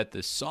that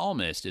the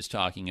psalmist is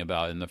talking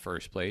about in the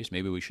first place?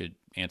 Maybe we should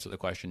answer the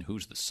question,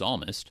 who's the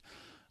psalmist?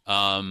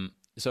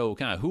 So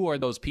kind of who are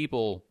those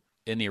people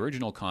in the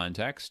original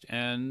context,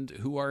 and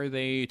who are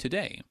they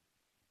today?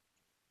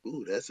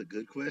 Ooh, that's a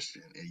good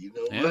question. And you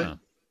know what?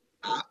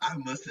 I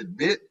must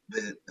admit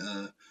that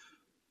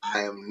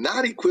I am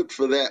not equipped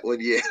for that one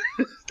yet.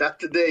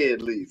 Not today,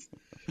 at least.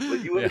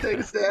 But you want to take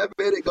a stab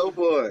at it? Go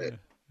for it.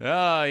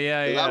 Oh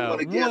yeah. I want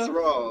to guess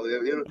wrong.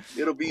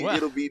 It'll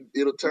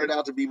turn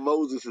out to be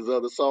Moses'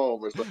 other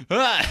psalm or something.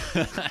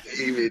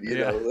 David,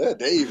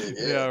 David.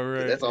 Yeah,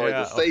 right. That's always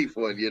a safe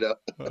one,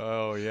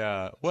 Oh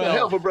yeah. Well, so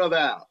help a brother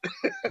out.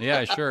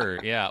 Yeah,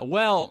 sure. Yeah.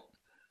 Well,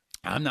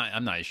 I'm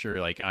not sure.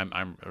 Like,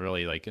 I'm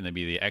really like going to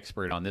be the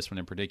expert on this one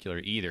in particular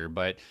either.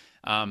 But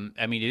I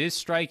mean, it is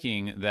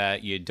striking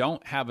that you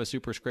don't have a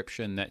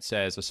superscription that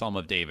says a Psalm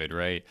of David,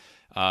 right?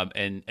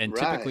 And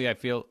typically,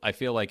 Right. I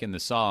feel like in the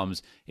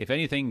Psalms, if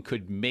anything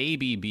could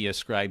maybe be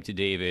ascribed to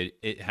David,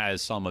 it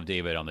has Psalm of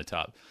David on the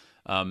top.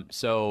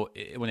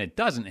 When it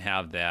doesn't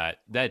have that,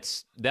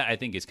 that I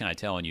think is kind of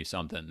telling you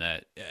something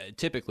that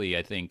typically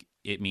I think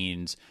it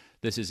means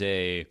this is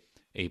a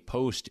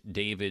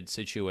post-David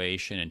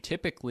situation, and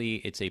typically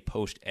it's a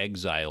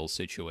post-exile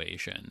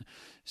situation.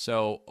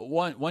 So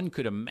one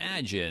could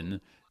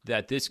imagine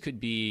that this could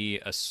be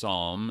a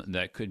psalm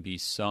that could be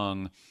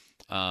sung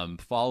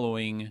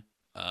following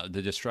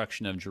the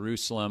destruction of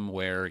Jerusalem,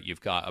 where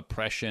you've got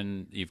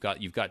oppression, you've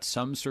got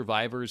some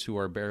survivors who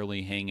are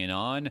barely hanging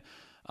on,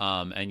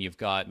 and you've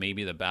got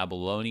maybe the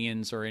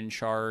Babylonians are in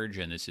charge,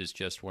 and this is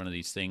just one of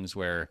these things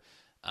where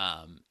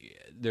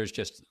there's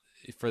just,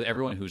 for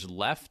everyone who's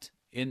left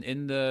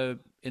in the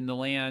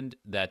land,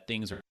 that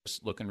things are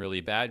just looking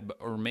really bad.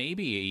 Or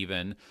maybe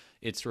even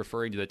it's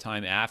referring to the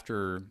time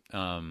after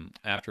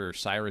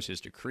Cyrus's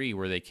decree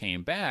where they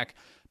came back.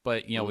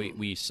 But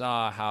we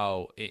saw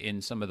how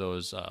in some of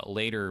those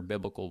later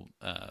biblical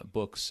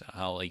books,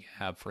 how like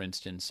have, for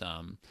instance,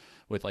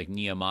 with like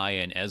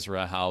Nehemiah and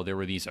Ezra, how there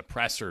were these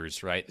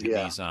oppressors, right?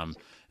 Yeah. These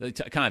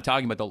kind of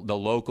talking about the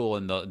local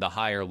and the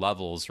higher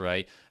levels,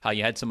 right? How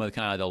you had some of the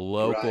kind of the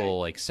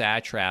local like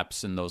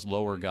satraps and those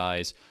lower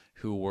guys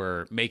who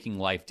were making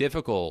life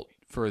difficult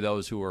for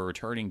those who were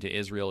returning to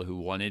Israel, who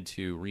wanted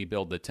to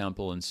rebuild the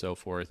temple and so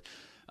forth.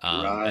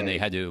 And they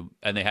had to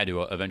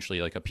eventually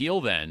like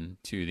appeal then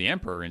to the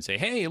emperor and say,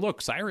 hey,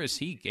 look, Cyrus,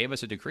 he gave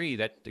us a decree.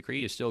 That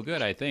decree is still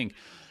good, I think.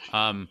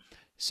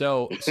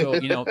 So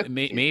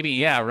maybe,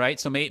 yeah, right.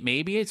 So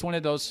maybe it's one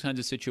of those kinds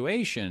of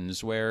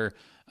situations where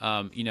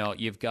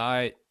you've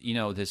got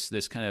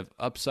this kind of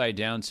upside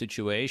down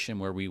situation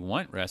where we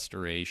want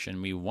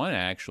restoration, we want to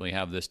actually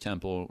have this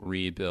temple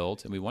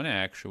rebuilt, and we want to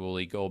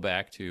actually go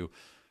back to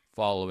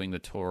following the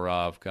Torah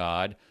of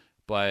God,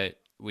 but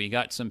we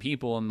got some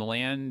people in the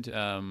land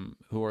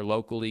who are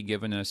locally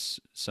giving us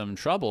some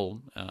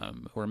trouble,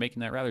 who are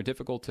making that rather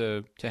difficult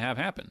to have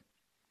happen.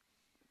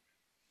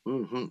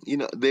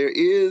 Mm-hmm. There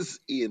is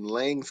in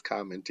Lang's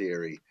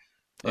commentary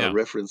a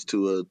reference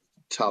to a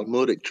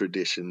Talmudic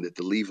tradition that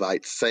the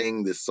Levites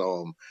sang this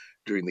psalm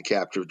during the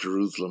capture of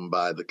Jerusalem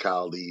by the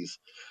Chaldees.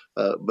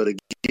 But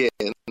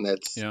again,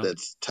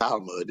 that's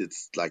Talmud.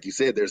 It's like you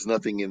said, there's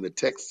nothing in the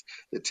text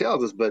that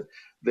tells us. But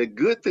the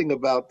good thing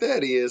about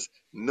that is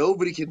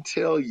nobody can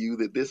tell you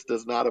that this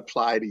does not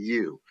apply to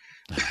you.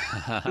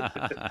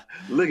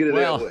 Look at it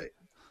that way.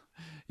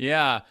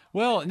 Yeah.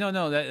 Well,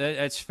 no,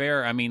 that's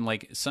fair. I mean,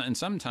 like, and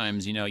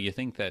sometimes, you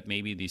think that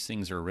maybe these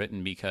things are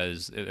written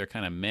because they're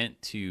kind of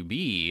meant to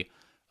be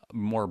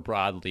more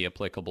broadly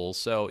applicable.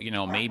 So,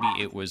 maybe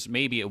it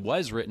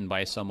was written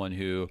by someone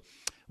who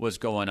was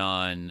going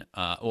on,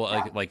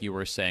 like you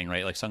were saying,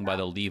 right? Like sung by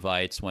the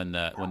Levites when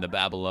the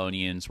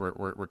Babylonians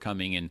were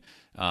coming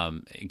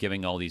and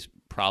giving all these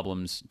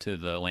problems to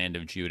the land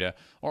of Judah,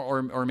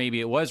 or maybe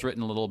it was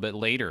written a little bit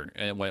later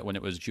when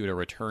it was Judah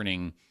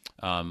returning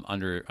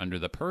under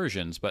the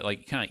Persians. But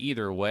like kind of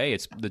either way,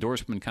 the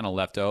door's been kind of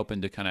left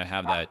open to kind of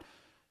have that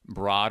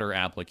broader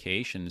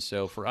application.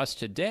 So for us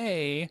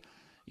today,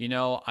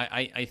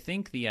 I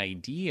think the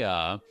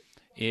idea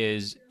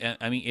is,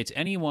 I mean, it's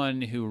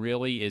anyone who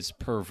really is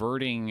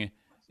perverting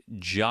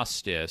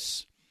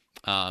justice,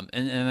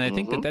 and I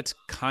think that's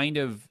kind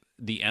of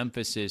the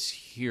emphasis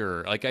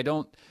here. Like,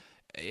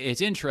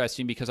 it's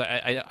interesting because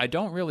I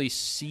don't really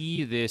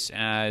see this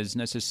as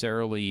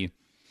necessarily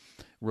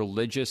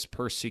religious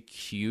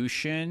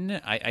persecution.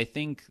 I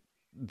think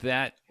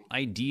that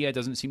idea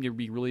doesn't seem to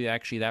be really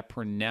actually that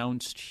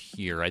pronounced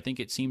here. I think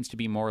it seems to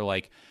be more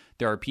like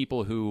there are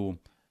people who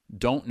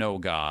don't know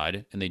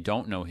God and they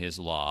don't know his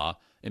law,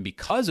 and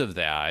because of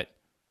that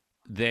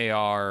they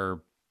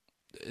are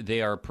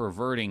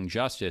perverting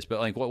justice. But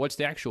like, what's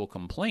the actual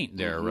complaint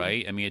there,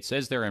 right? I mean, it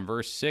says there in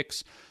verse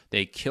 6,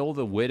 they kill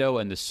the widow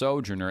and the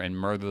sojourner and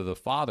murder the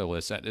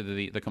fatherless.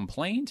 The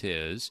complaint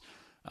is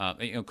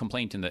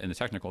complaint in the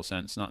technical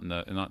sense, not in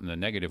the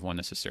negative one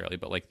necessarily,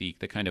 but like the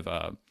kind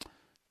of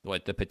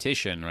the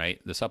petition, right?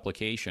 The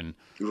supplication,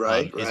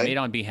 is made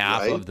on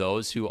behalf of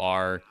those who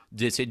are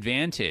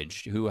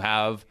disadvantaged, who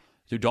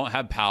don't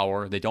have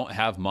power, they don't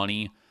have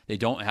money, they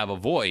don't have a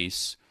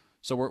voice.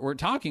 So we're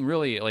talking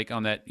really like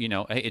on that,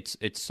 hey,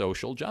 it's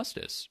social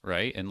justice,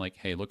 right? And like,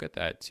 hey, look at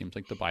that. It seems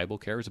like the Bible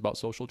cares about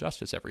social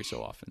justice every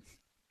so often.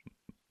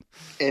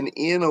 And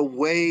in a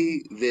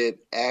way that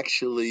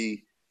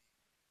actually,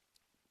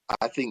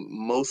 I think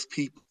most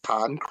people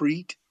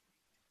concrete.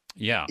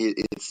 Yeah.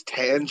 It's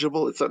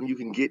tangible. It's something you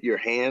can get your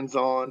hands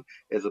on,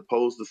 as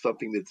opposed to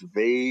something that's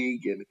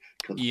vague and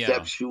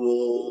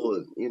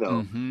conceptual.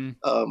 And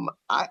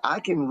I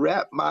can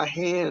wrap my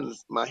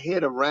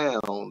head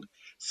around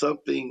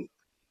something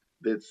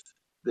that's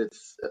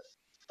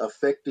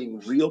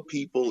affecting real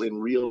people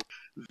in real.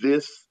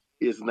 This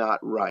is not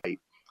right.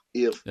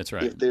 That's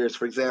right. If there's,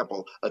 for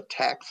example, a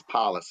tax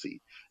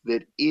policy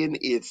that in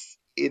its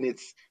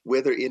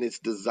whether in its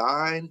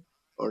design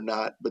or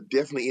not, but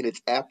definitely in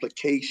its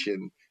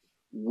application,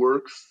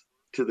 works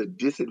to the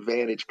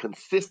disadvantage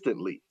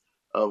consistently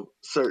of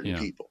certain Yeah.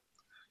 people,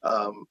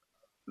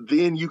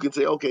 then you can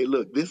say, okay,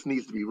 look, this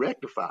needs to be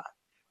rectified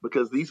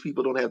because these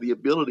people don't have the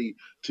ability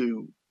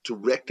to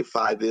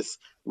rectify this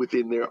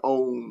within their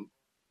own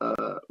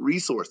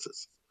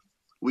resources.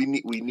 We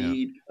Yeah.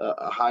 need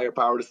a higher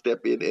power to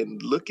step in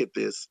and look at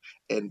this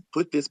and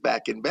put this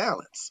back in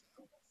balance.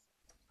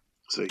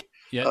 So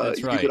Yeah, that's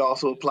you could right.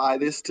 also apply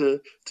this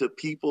to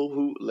people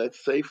who,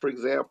 let's say, for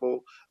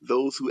example,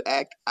 those who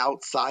act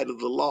outside of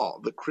the law,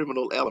 the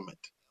criminal element.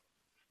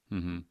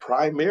 Mm-hmm.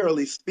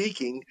 Primarily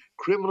speaking,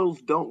 criminals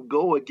don't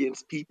go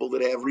against people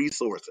that have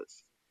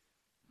resources.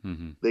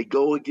 Mm-hmm. They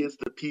go against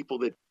the people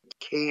that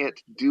can't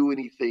do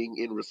anything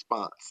in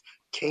response,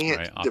 can't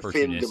Right.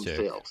 defend Opportunistic.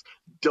 themselves.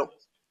 Don't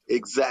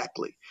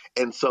exactly.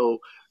 And so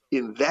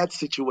in that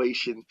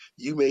situation,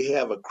 you may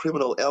have a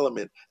criminal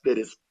element that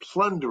is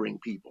plundering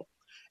people.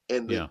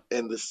 And Yeah.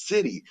 the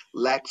city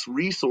lacks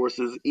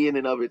resources in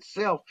and of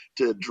itself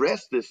to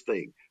address this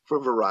thing for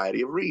a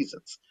variety of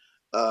reasons.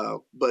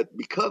 But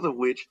because of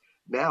which,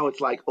 now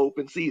it's like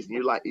open season.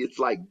 It's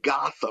like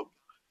Gotham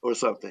or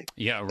something.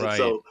 Yeah, And right.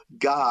 so,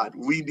 God,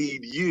 we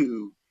need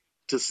you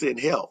to send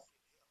help.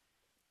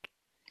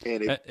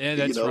 And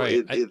That's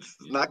right. it's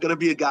not going to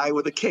be a guy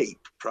with a cape,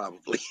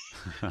 probably,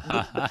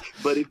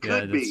 but it Yeah,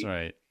 could that's be.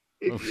 right.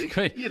 It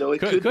Could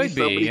could be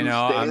somebody who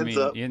I stands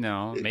mean,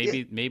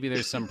 up. maybe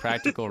there's some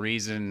practical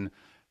reason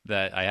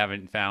that I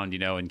haven't found,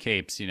 in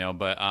capes,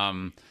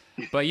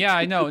 but yeah,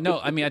 I know. No,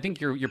 I mean, I think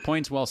your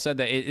point's well said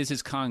that this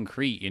is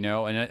concrete, and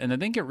I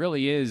think it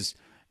really is.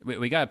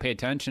 We got to pay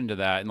attention to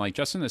that, and like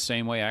just in the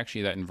same way,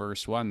 actually, that in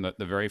verse 1,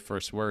 the very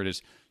first word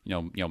is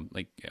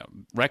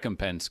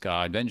recompense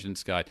God,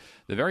 vengeance God.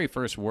 The very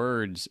first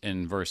words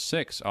in verse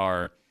 6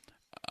 are.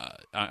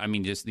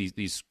 Just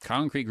these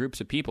concrete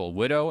groups of people,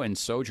 widow and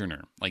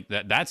sojourner, like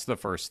that's the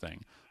first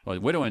thing. Well,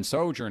 widow and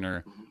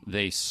sojourner,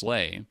 they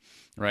slay,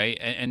 right?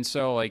 And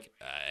so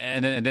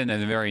and then in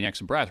the very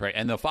next breath, right?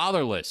 And the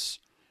fatherless,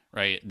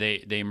 right?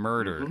 They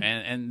murder. Mm-hmm.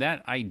 And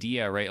that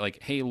idea, right?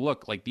 Like, hey,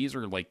 look, like these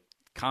are like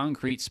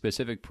concrete,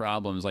 specific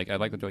problems. Like I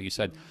like what you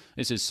said.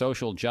 This is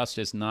social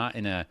justice, not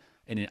in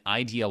an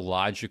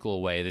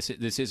ideological way.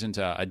 This isn't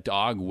a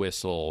dog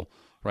whistle,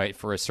 right,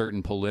 for a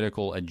certain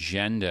political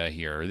agenda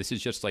here. This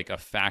is just like a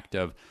fact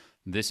of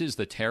this is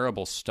the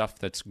terrible stuff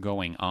that's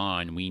going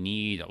on. We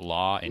need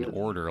law and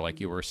order, like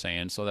you were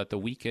saying, so that the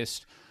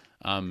weakest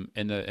and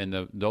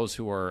those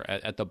who are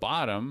at the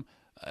bottom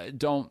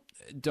don't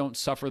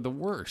suffer the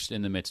worst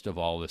in the midst of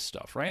all this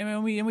stuff, right? I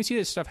mean, we see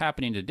this stuff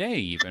happening today,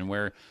 even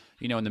where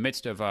in the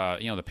midst of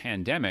the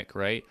pandemic,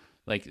 right?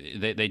 Like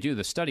they do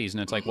the studies,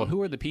 and it's like, well,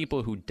 who are the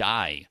people who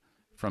die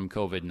from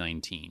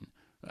COVID-19?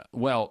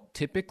 Well,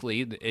 typically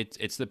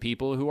it's the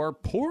people who are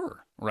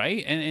poor,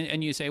 right?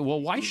 And you say,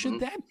 well, why should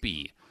that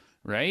be,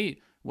 right?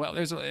 Well,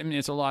 there's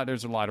a lot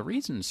of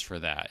reasons for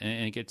that,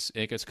 and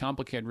it gets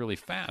complicated really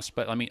fast.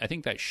 But I mean, I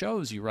think that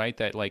shows you, right,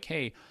 that like,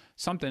 hey,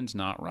 something's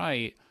not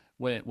right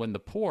when the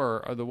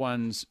poor are the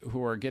ones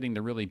who are getting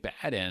the really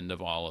bad end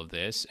of all of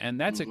this, and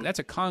that's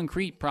a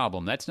concrete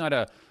problem. That's not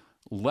a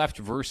left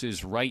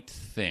versus right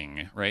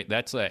thing, right?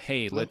 That's a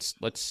hey,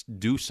 let's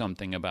do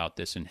something about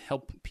this and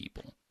help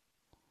people.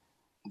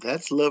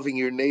 That's loving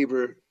your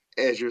neighbor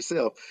as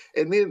yourself.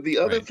 And then the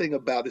other Right. thing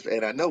about this,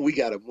 and I know we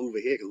got to move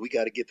ahead because we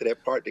got to get to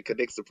that part that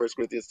connects to 1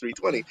 Corinthians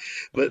 3:20.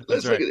 But That's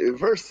let's look right. at it. In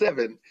verse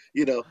 7,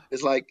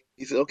 it's like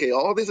he said, okay,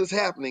 all this is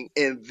happening.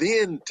 And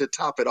then to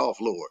top it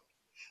off, Lord,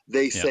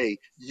 they Yeah. say,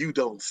 you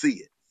don't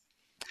see it.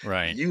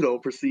 Right. You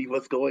don't perceive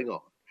what's going on.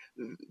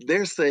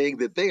 They're saying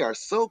that they are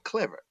so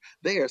clever,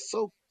 they are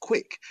so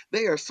quick,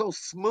 they are so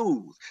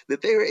smooth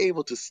that they are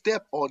able to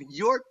step on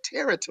your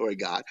territory,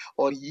 God,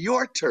 on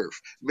your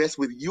turf, mess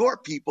with your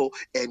people,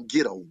 and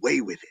get away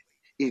with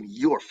it in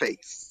your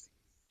face.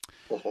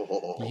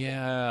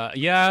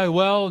 Yeah.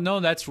 Well, no,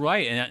 that's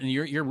right, and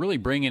you're really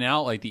bringing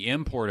out like the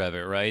import of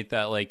it, right?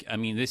 That like, I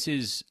mean, this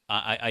is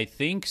I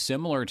think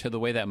similar to the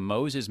way that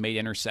Moses made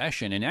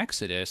intercession in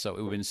Exodus that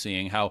we've been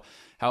seeing. How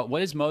what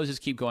does Moses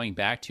keep going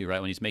back to, right?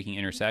 When he's making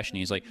intercession,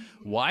 he's like,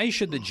 why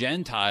should the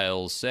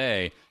Gentiles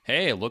say,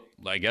 hey, look,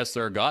 I guess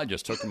their God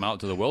just took them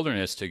out to the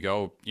wilderness to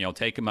go,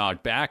 take them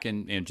out back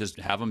and just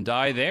have them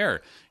die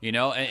there,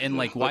 and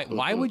like,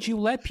 why would you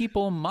let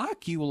people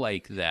mock you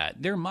like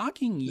that? They're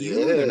mocking you.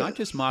 Yeah. They're not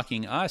just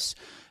mocking us.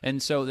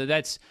 And so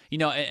that's,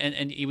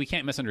 and we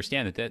can't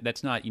misunderstand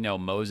that's not,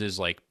 Moses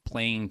like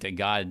playing to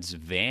God's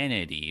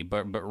vanity,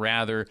 but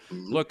rather,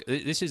 look,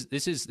 this is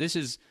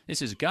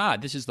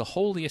God. This is the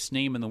holiest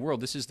name in the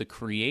world. This is the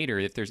Creator.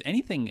 If there's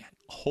anything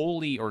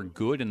holy or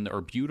good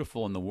or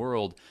beautiful in the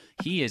world,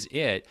 He is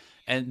it.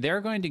 And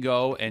they're going to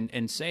go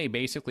and say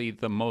basically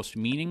the most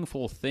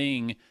meaningful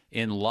thing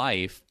in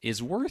life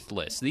is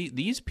worthless.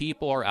 These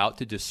people are out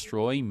to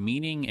destroy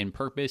meaning and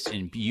purpose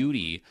and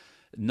beauty,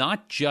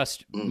 not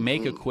just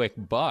make a quick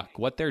buck.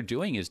 What they're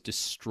doing is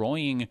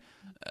destroying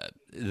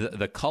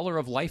the color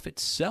of life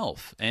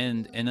itself.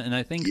 And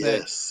I think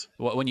Yes.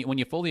 that when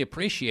you fully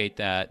appreciate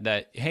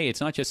that hey,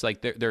 it's not just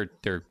like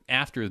they're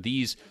after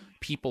these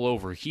people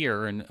over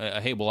here, and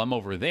hey, well, I'm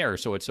over there,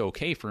 so it's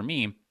okay for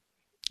me.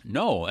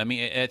 No, I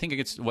mean, I think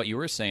it's what you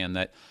were saying,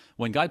 that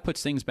when God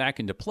puts things back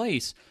into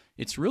place,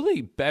 it's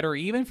really better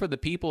even for the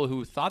people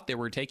who thought they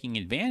were taking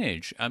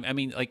advantage. I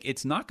mean, like,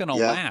 it's not going to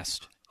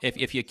last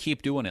if you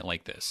keep doing it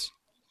like this.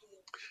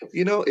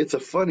 You know, it's a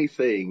funny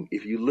thing.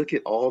 If you look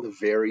at all the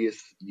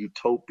various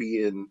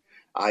utopian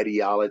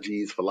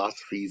ideologies,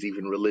 philosophies,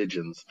 even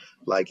religions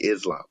like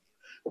Islam,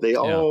 they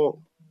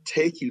all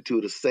take you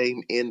to the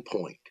same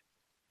endpoint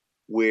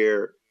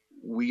where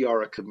we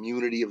are a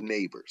community of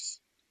neighbors.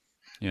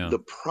 Yeah. The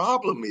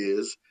problem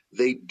is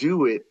they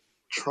do it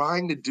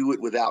trying to do it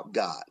without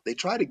God. They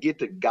try to get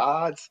to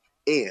God's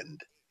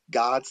end,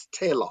 God's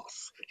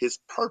telos, his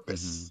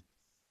purpose,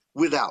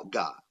 without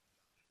God.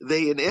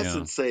 They, in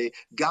essence, say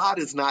God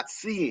is not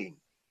seeing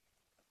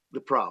the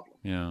problem.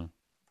 Yeah.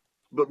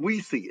 But we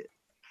see it.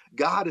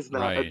 God is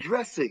not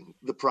addressing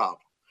the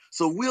problem.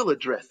 So we'll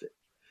address it.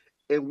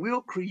 And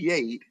we'll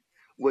create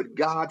what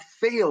God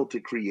failed to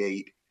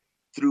create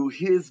through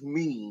his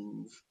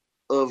means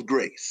of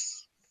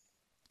grace.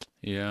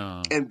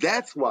 Yeah. And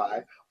that's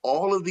why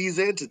all of these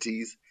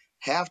entities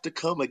have to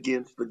come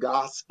against the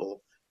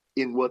gospel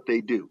in what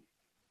they do.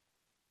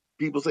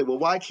 People say, well,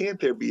 why can't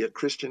there be a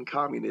Christian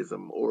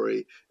communism or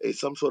a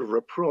some sort of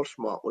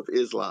rapprochement with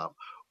Islam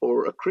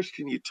or a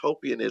Christian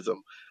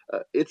utopianism?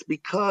 It's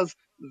because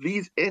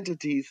these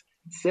entities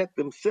set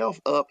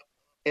themselves up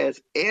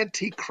as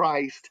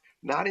antichrist,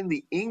 not in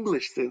the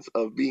English sense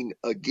of being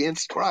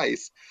against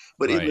Christ,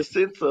 but in the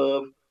sense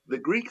of the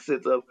Greek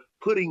sense of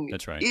putting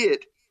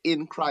it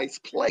in Christ's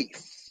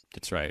place.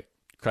 That's right.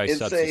 Christ and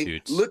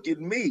substitutes. Say, look at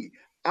me,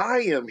 I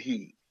am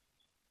he.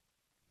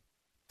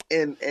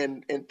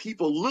 And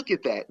people look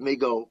at that and they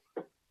go,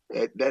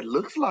 that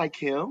looks like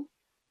him.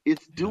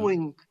 It's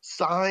doing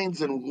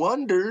signs and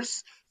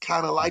wonders,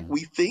 kind of like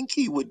we think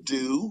he would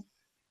do.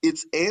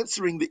 It's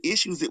answering the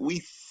issues that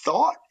we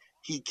thought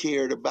he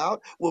cared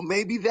about. Well,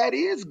 maybe that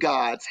is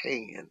God's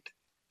hand.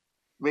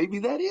 Maybe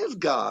that is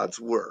God's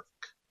work.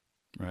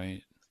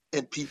 Right.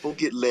 And people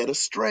get led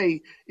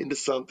astray into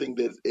something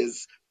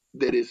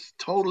that is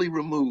totally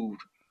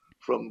removed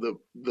from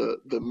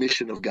the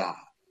mission of God.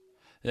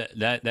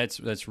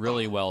 That's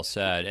really well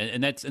said,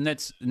 and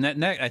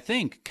that I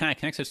think kind of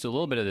connects us to a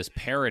little bit of this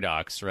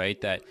paradox, right?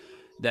 That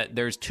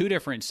there's two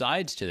different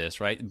sides to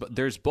this, right? But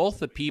there's both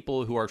the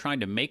people who are trying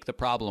to make the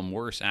problem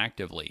worse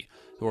actively,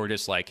 who are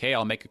just like, hey,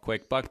 I'll make a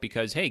quick buck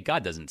because, hey,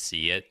 God doesn't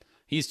see it.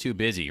 He's too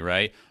busy,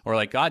 right? Or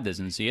like, God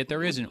doesn't see it.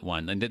 There isn't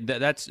one. And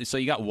that's so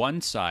you got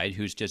one side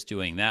who's just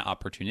doing that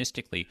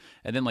opportunistically.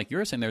 And then like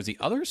you're saying, there's the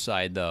other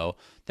side, though,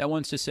 that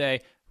wants to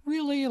say,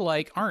 really,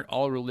 like, aren't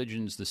all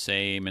religions the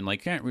same? And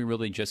like, can't we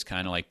really just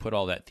kind of like put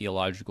all that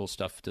theological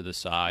stuff to the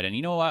side? And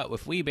you know what?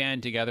 If we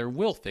band together,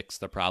 we'll fix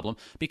the problem.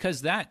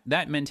 Because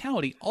that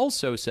mentality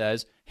also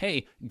says,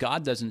 hey,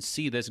 God doesn't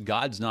see this.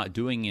 God's not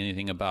doing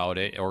anything about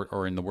it.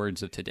 Or in the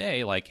words of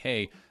today, like,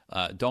 hey,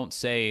 don't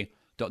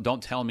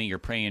tell me you're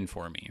praying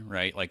for me,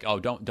 right? Like, oh,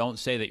 don't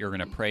say that you're going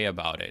to pray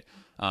about it,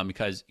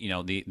 because you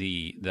know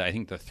the I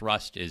think the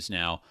thrust is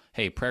now,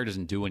 hey, prayer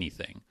doesn't do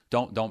anything.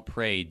 Don't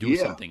pray. Do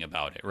something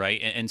about it, right?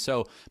 And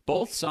so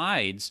both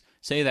sides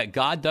say that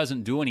God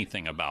doesn't do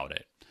anything about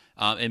it,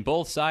 and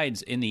both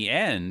sides in the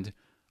end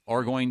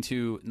are going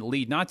to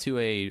lead not to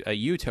a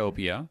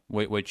utopia,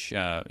 which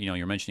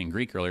you're mentioning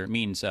Greek earlier. It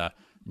means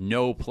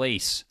no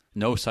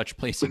such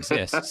place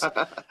exists.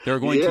 They're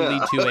going to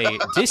lead to a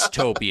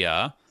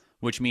dystopia,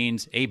 which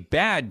means a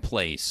bad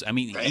place. I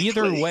mean,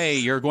 either way,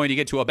 you're going to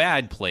get to a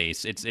bad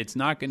place. It's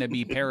not going to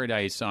be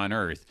paradise on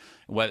earth.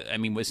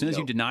 As soon as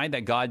you deny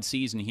that God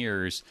sees and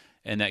hears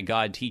and that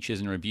God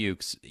teaches and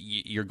rebukes,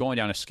 you're going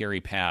down a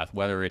scary path,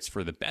 whether it's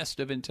for the best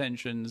of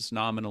intentions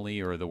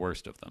nominally or the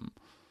worst of them.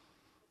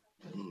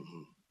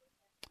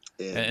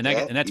 Mm-hmm. And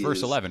that's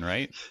verse 11,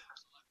 right?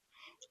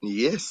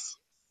 Yes.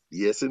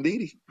 Yes,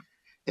 indeed.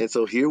 And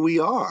so here we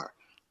are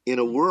in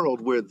a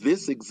world where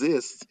this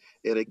exists.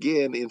 And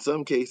again, in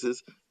some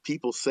cases,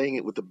 people saying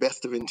it with the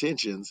best of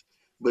intentions,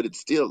 but it's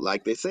still,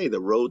 like they say, the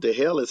road to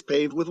hell is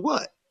paved with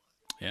what?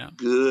 Yeah.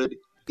 Good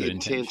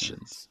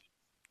intentions.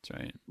 That's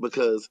right.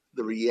 Because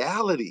the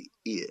reality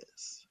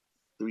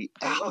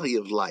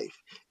of life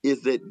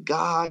is that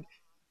God,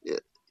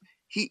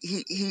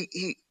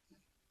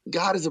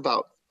 God is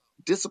about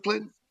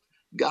discipline.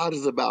 God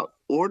is about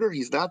order.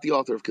 He's not the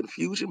author of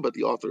confusion, but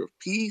the author of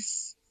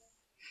peace.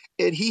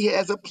 And he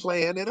has a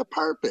plan and a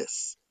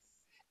purpose.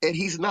 And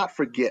he's not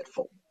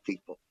forgetful,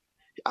 people.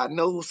 I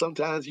know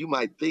sometimes you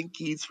might think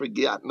he's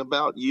forgotten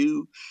about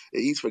you.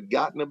 He's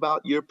forgotten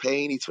about your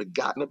pain. He's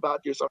forgotten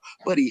about your sorrow,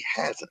 but he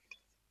hasn't.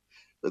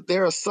 But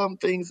there are some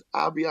things,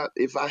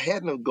 if I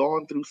hadn't have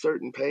gone through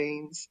certain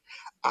pains,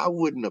 I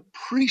wouldn't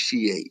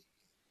appreciate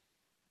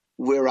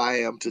where I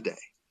am today.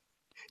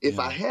 If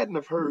I hadn't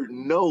have heard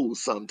no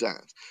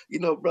sometimes. You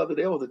know, brother,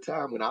 there was a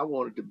time when I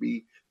wanted to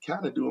be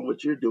kind of doing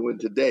what you're doing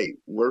today,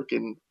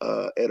 working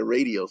at a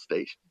radio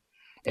station.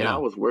 And I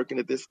was working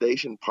at this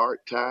station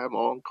part-time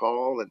on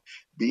call and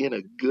being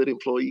a good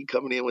employee,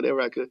 coming in whenever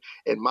I could.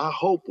 And my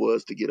hope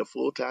was to get a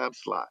full-time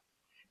slot.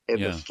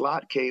 And the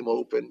slot came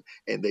open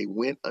and they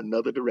went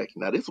another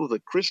direction. Now, this was a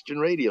Christian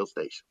radio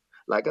station.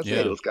 Like I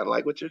said, it was kind of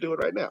like what you're doing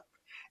right now.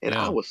 And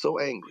I was so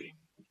angry.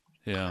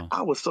 Yeah.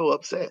 I was so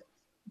upset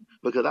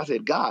because I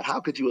said, God, how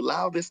could you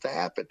allow this to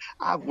happen?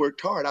 I've worked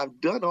hard. I've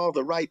done all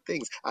the right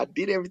things. I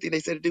did everything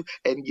they said to do.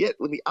 And yet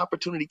when the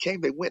opportunity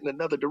came, they went in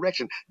another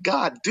direction.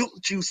 God,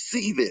 don't you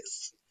see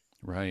this?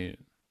 Right.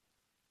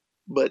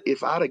 But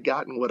if I'd have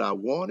gotten what I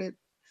wanted,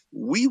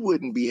 we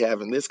wouldn't be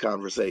having this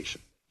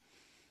conversation.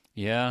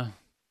 Yeah.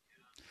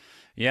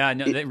 Yeah,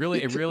 no, it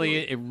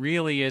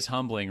really is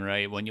humbling,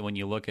 right? When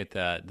you look at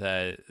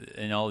that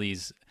and all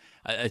these,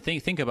 I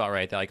think about,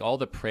 right, that like all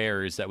the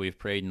prayers that we've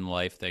prayed in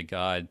life that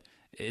God,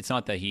 it's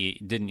not that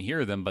he didn't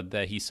hear them, but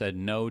that he said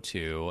no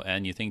to,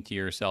 and you think to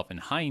yourself in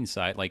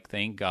hindsight, like,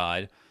 thank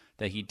God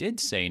that he did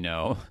say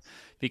no,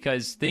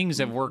 because things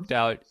have worked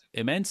out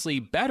immensely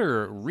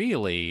better,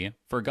 really,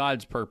 for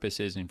God's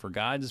purposes and for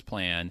God's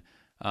plan,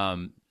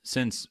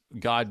 since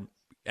God,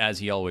 as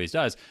he always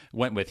does,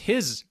 went with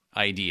his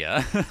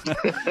idea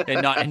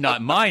and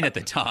not mine at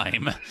the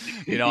time.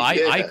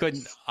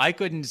 I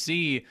couldn't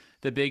see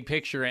the big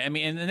picture. I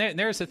mean, and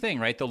there's the thing,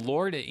 right? The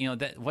Lord,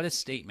 what a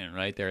statement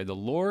right there. The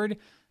Lord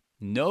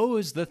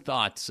knows the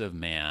thoughts of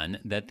man,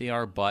 that they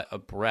are but a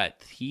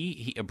breath.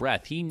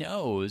 He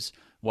knows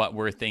what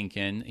we're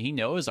thinking. He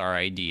knows our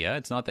idea.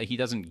 It's not that he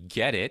doesn't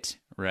get it,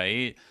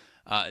 right?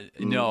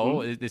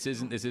 No, this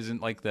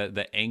isn't like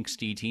the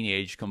angsty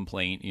teenage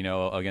complaint,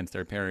 against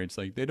their parents,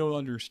 like they don't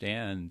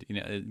understand.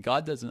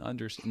 God doesn't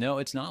understand. No,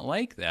 it's not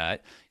like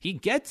that. He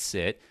gets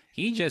it.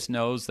 He just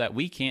knows that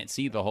we can't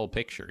see the whole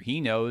picture. He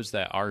knows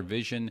that our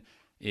vision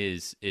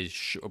is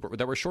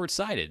that we're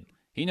short-sighted.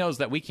 He knows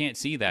that we can't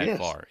see that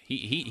far.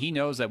 He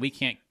knows that we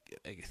can't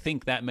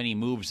think that many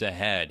moves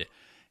ahead.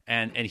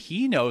 And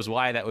he knows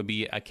why that would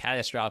be a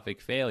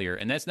catastrophic failure,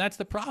 and that's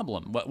the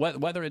problem.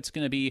 Whether it's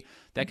going to be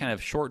that kind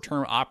of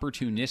short-term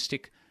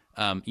opportunistic,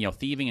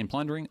 thieving and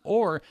plundering,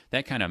 or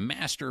that kind of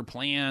master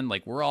plan,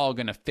 like we're all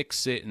going to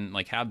fix it and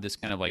like have this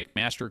kind of like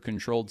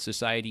master-controlled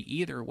society.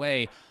 Either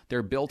way,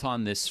 they're built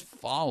on this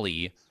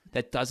folly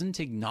that doesn't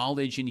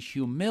acknowledge in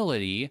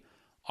humility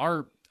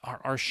our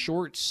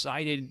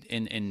short-sighted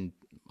and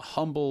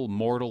humble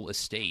mortal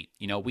estate.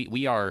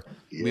 We are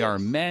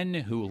men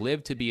who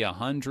live to be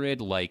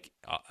 100, like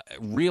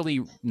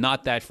really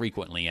not that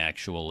frequently,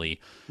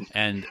 actually,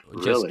 and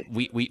just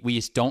we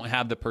just don't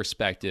have the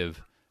perspective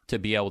to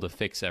be able to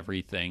fix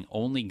everything.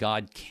 Only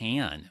God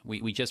can.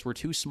 We're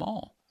too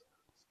small.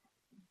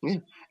 Yeah,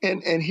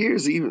 and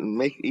here's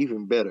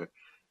even better.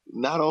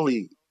 Not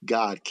only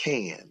God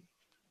can,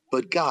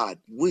 but God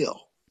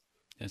will.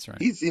 That's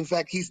right.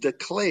 He's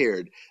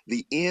declared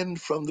the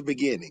end from the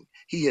beginning.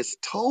 He has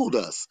told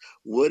us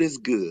what is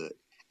good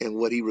and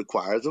what he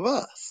requires of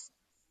us,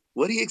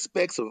 what he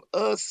expects of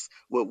us,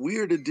 what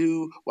we're to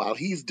do while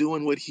he's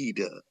doing what he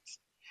does.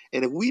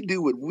 And if we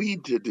do what we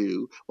to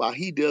do while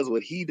he does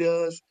what he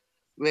does,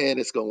 man,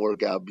 it's going to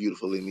work out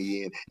beautiful in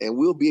the end. And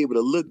we'll be able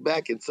to look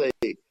back and say,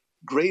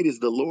 great is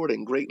the Lord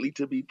and greatly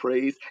to be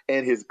praised,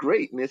 and his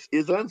greatness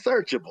is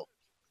unsearchable.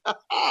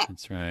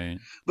 That's right.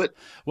 But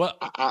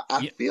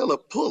I feel a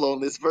pull on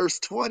this verse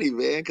 20,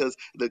 man, because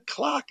the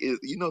clock is,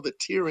 the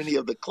tyranny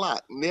of the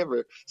clock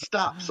never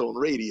stops on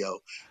radio.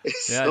 Yeah,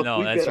 so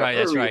no, that's right.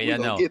 That's right. Yeah,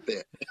 no, get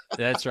there.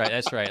 That's right.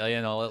 That's right.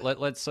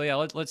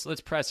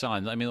 Let's press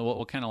on. I mean,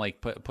 we'll kind of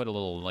like put a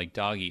little like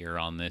dog ear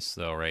on this,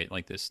 though, right?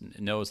 Like this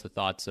knows the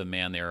thoughts of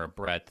man. They are a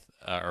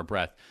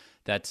breath.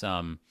 That's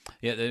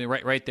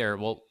right there.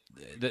 Well,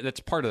 that's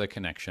part of the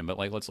connection, but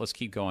like let's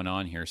keep going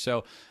on here.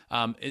 So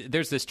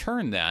there's this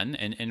turn then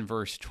in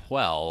verse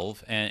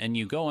 12, and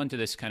you go into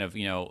this kind of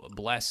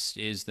blessed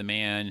is the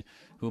man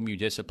whom you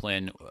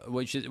discipline,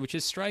 which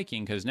is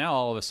striking, because now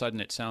all of a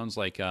sudden it sounds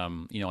like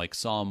like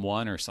Psalm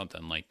 1 or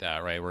something like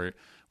that, right?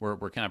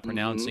 We're kind of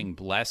pronouncing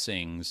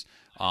blessings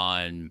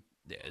on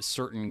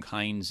certain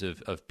kinds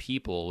of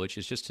people, which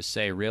is just to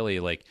say really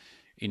like,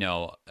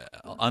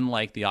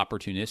 unlike the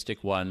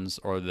opportunistic ones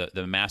or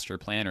the master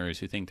planners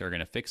who think they're going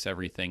to fix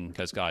everything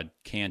because God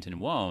can't and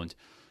won't,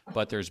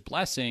 but there's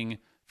blessing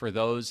for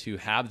those who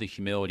have the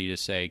humility to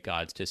say,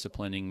 God's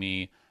disciplining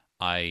me.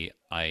 I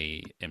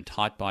am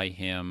taught by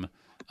him.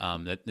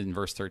 That in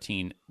verse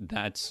 13,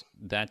 that's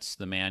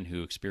the man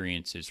who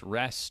experiences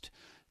rest.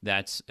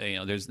 That's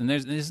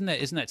isn't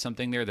that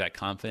something there, that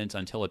confidence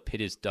until a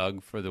pit is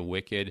dug for the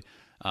wicked.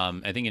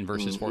 I think in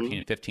verses 14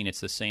 and 15,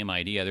 it's the same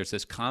idea. There's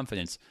this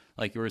confidence,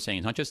 like you were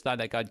saying, not just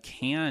that God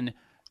can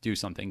do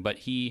something, but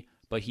he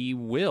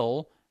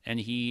will, and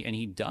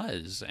he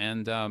does.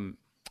 And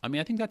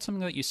I think that's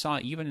something that you saw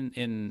even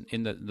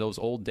in those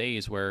old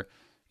days where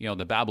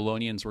the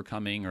Babylonians were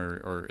coming,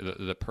 or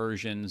the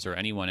Persians, or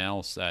anyone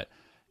else. That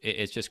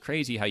it's just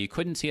crazy how you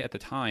couldn't see it at the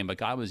time, but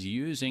God was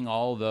using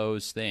all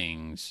those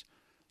things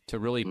to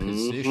really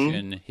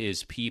position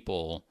his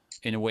people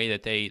in a way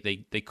that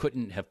they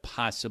couldn't have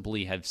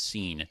possibly have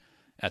seen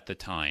at the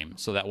time,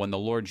 so that when the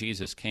Lord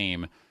Jesus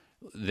came,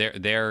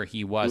 there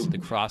he was at the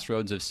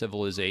crossroads of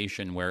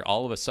civilization, where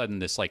all of a sudden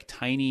this like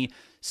tiny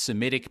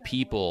Semitic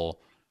people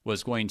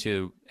was going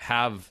to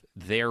have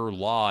their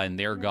law and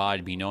their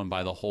God be known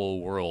by the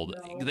whole world.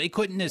 They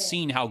couldn't have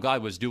seen how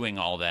God was doing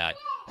all that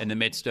in the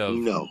midst of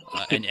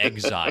an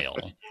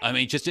exile. I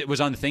mean, it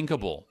was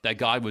unthinkable that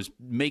God was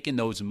making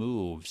those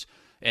moves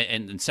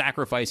and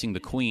sacrificing the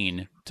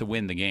queen to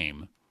win the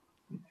game.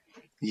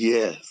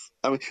 Yes.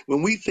 I mean,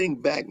 when we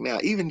think back now,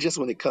 even just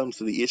when it comes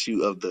to the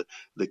issue of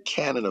the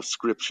canon of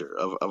scripture,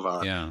 of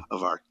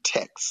our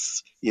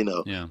texts,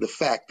 the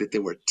fact that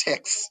there were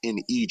texts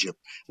in Egypt,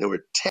 there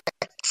were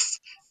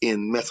texts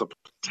in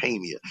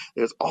Mesopotamia,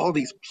 there's all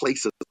these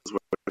places where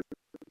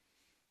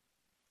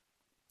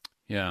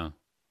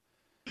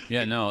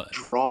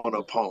drawn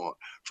upon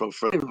from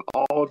they've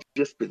all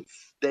just been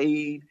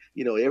stayed,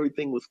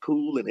 everything was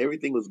cool and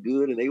everything was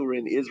good, and they were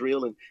in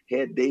Israel and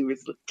had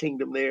David's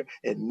kingdom there,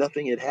 and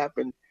nothing had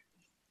happened.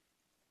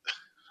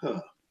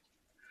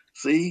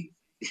 See?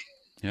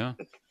 Yeah.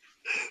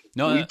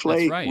 No, that's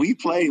right. We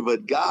play,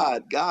 but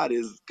God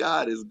has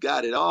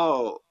got it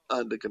all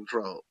under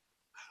control.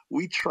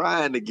 We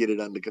trying to get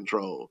it under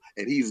control,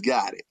 and He's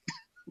got it.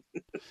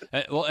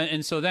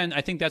 And so then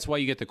I think that's why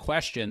you get the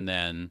question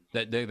then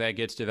that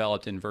gets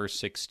developed in verse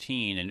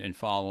 16 and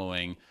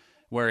following,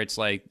 where it's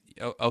like,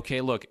 okay,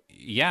 look,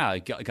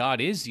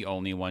 God is the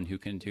only one who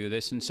can do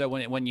this. And so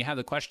when you have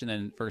the question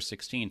in verse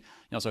 16,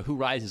 so who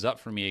rises up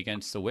for me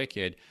against the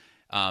wicked?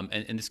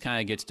 And this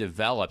kind of gets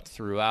developed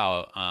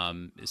throughout.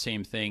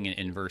 Same thing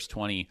in verse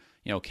 20,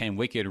 can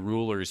wicked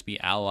rulers be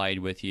allied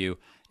with you?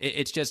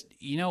 It's just,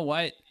 you know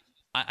what?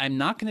 I'm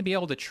not going to be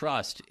able to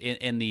trust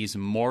in these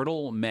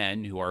mortal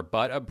men who are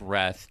but a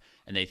breath,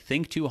 and they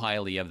think too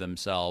highly of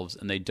themselves,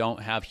 and they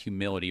don't have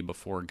humility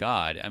before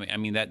God. I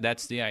mean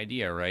that's the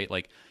idea, right?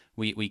 Like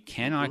we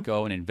cannot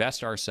go and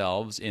invest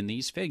ourselves in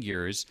these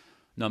figures,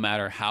 no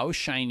matter how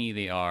shiny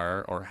they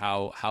are or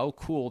how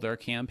cool their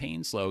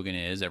campaign slogan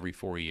is every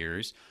 4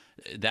 years.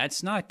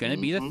 That's not going to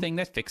be the thing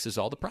that fixes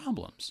all the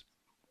problems.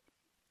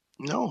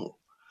 No,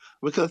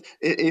 because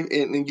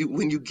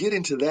when you get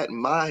into that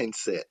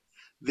mindset,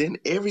 then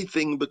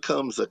everything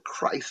becomes a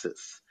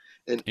crisis,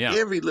 and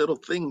every little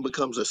thing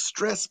becomes a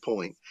stress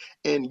point,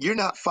 and you're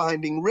not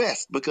finding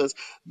rest, because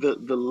the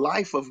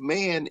life of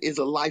man is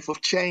a life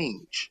of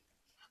change.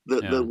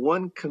 The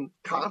one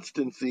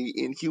constancy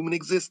in human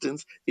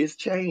existence is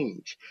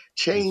change.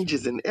 Change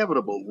is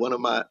inevitable. One of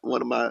my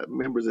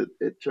members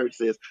at church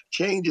says,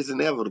 change is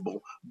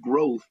inevitable.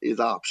 Growth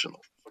is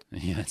optional.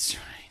 Yeah, that's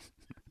right.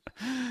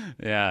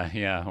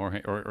 Yeah,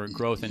 or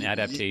growth and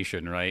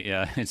adaptation, right?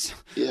 Yeah, that's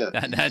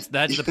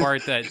the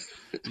part that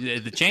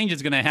the change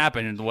is going to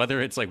happen,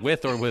 whether it's like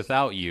with or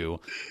without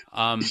you.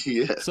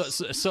 Yes.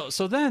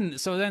 So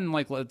then,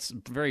 like, let's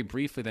very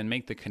briefly then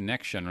make the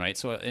connection, right?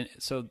 So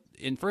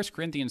in 1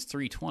 Corinthians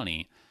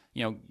 3:20,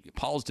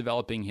 Paul's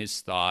developing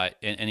his thought,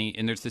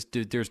 and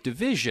there's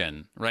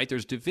division, right?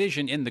 There's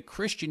division in the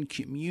Christian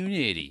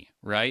community,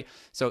 right?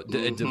 So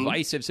a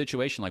divisive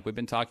situation, like we've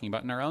been talking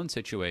about in our own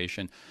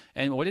situation.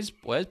 And what does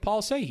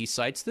Paul say? He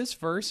cites this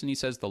verse, and he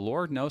says, "The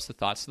Lord knows the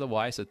thoughts of the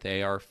wise, that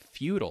they are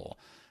futile."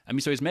 I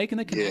mean, so he's making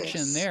the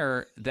connection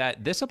there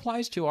that this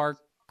applies to our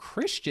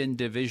Christian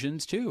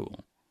divisions too.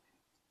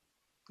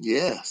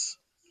 Yes.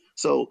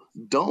 So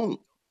don't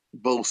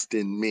boast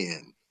in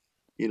men.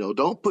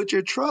 Don't put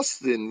your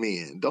trust in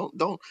men.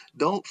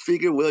 Don't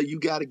figure, well, you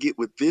got to get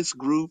with this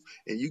group,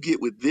 and you get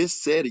with this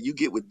set, and you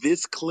get with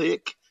this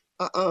clique.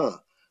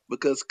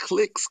 Because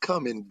cliques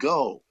come and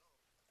go.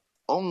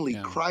 Only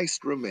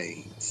Christ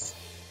remains.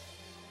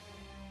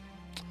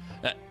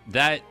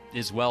 That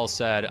is well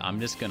said. I'm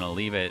just going to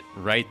leave it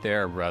right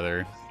there,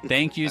 brother.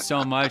 Thank you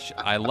so much.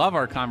 I love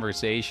our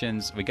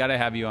conversations. We got to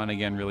have you on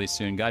again really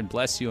soon. God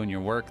bless you and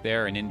your work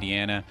there in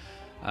Indiana.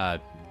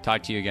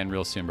 Talk to you again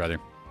real soon, brother.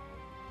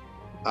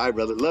 All right,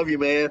 brother. Love you,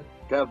 man.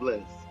 God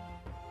bless.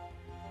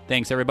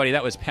 Thanks, everybody.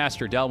 That was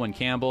Pastor Delwyn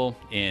Campbell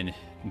in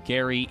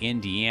Gary,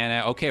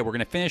 Indiana. Okay, we're going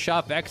to finish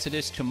off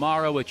Exodus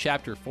tomorrow with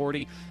chapter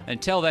 40.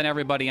 Until then,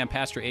 everybody, I'm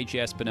Pastor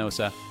A.J.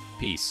 Espinosa.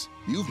 Peace.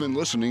 You've been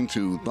listening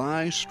to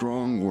Thy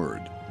Strong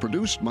Word,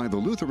 produced by the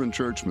Lutheran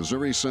Church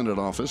Missouri Synod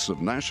Office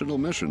of National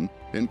Mission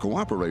in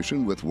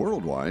cooperation with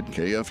Worldwide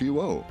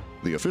KFUO,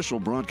 the official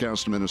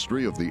broadcast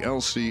ministry of the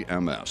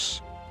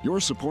LCMS.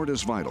 Your support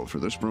is vital for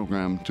this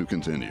program to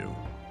continue.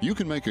 You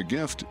can make a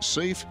gift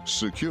safe,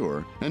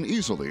 secure, and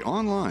easily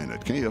online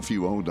at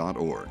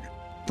kfuo.org.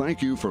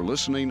 Thank you for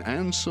listening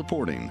and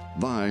supporting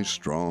Thy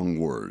Strong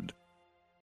Word.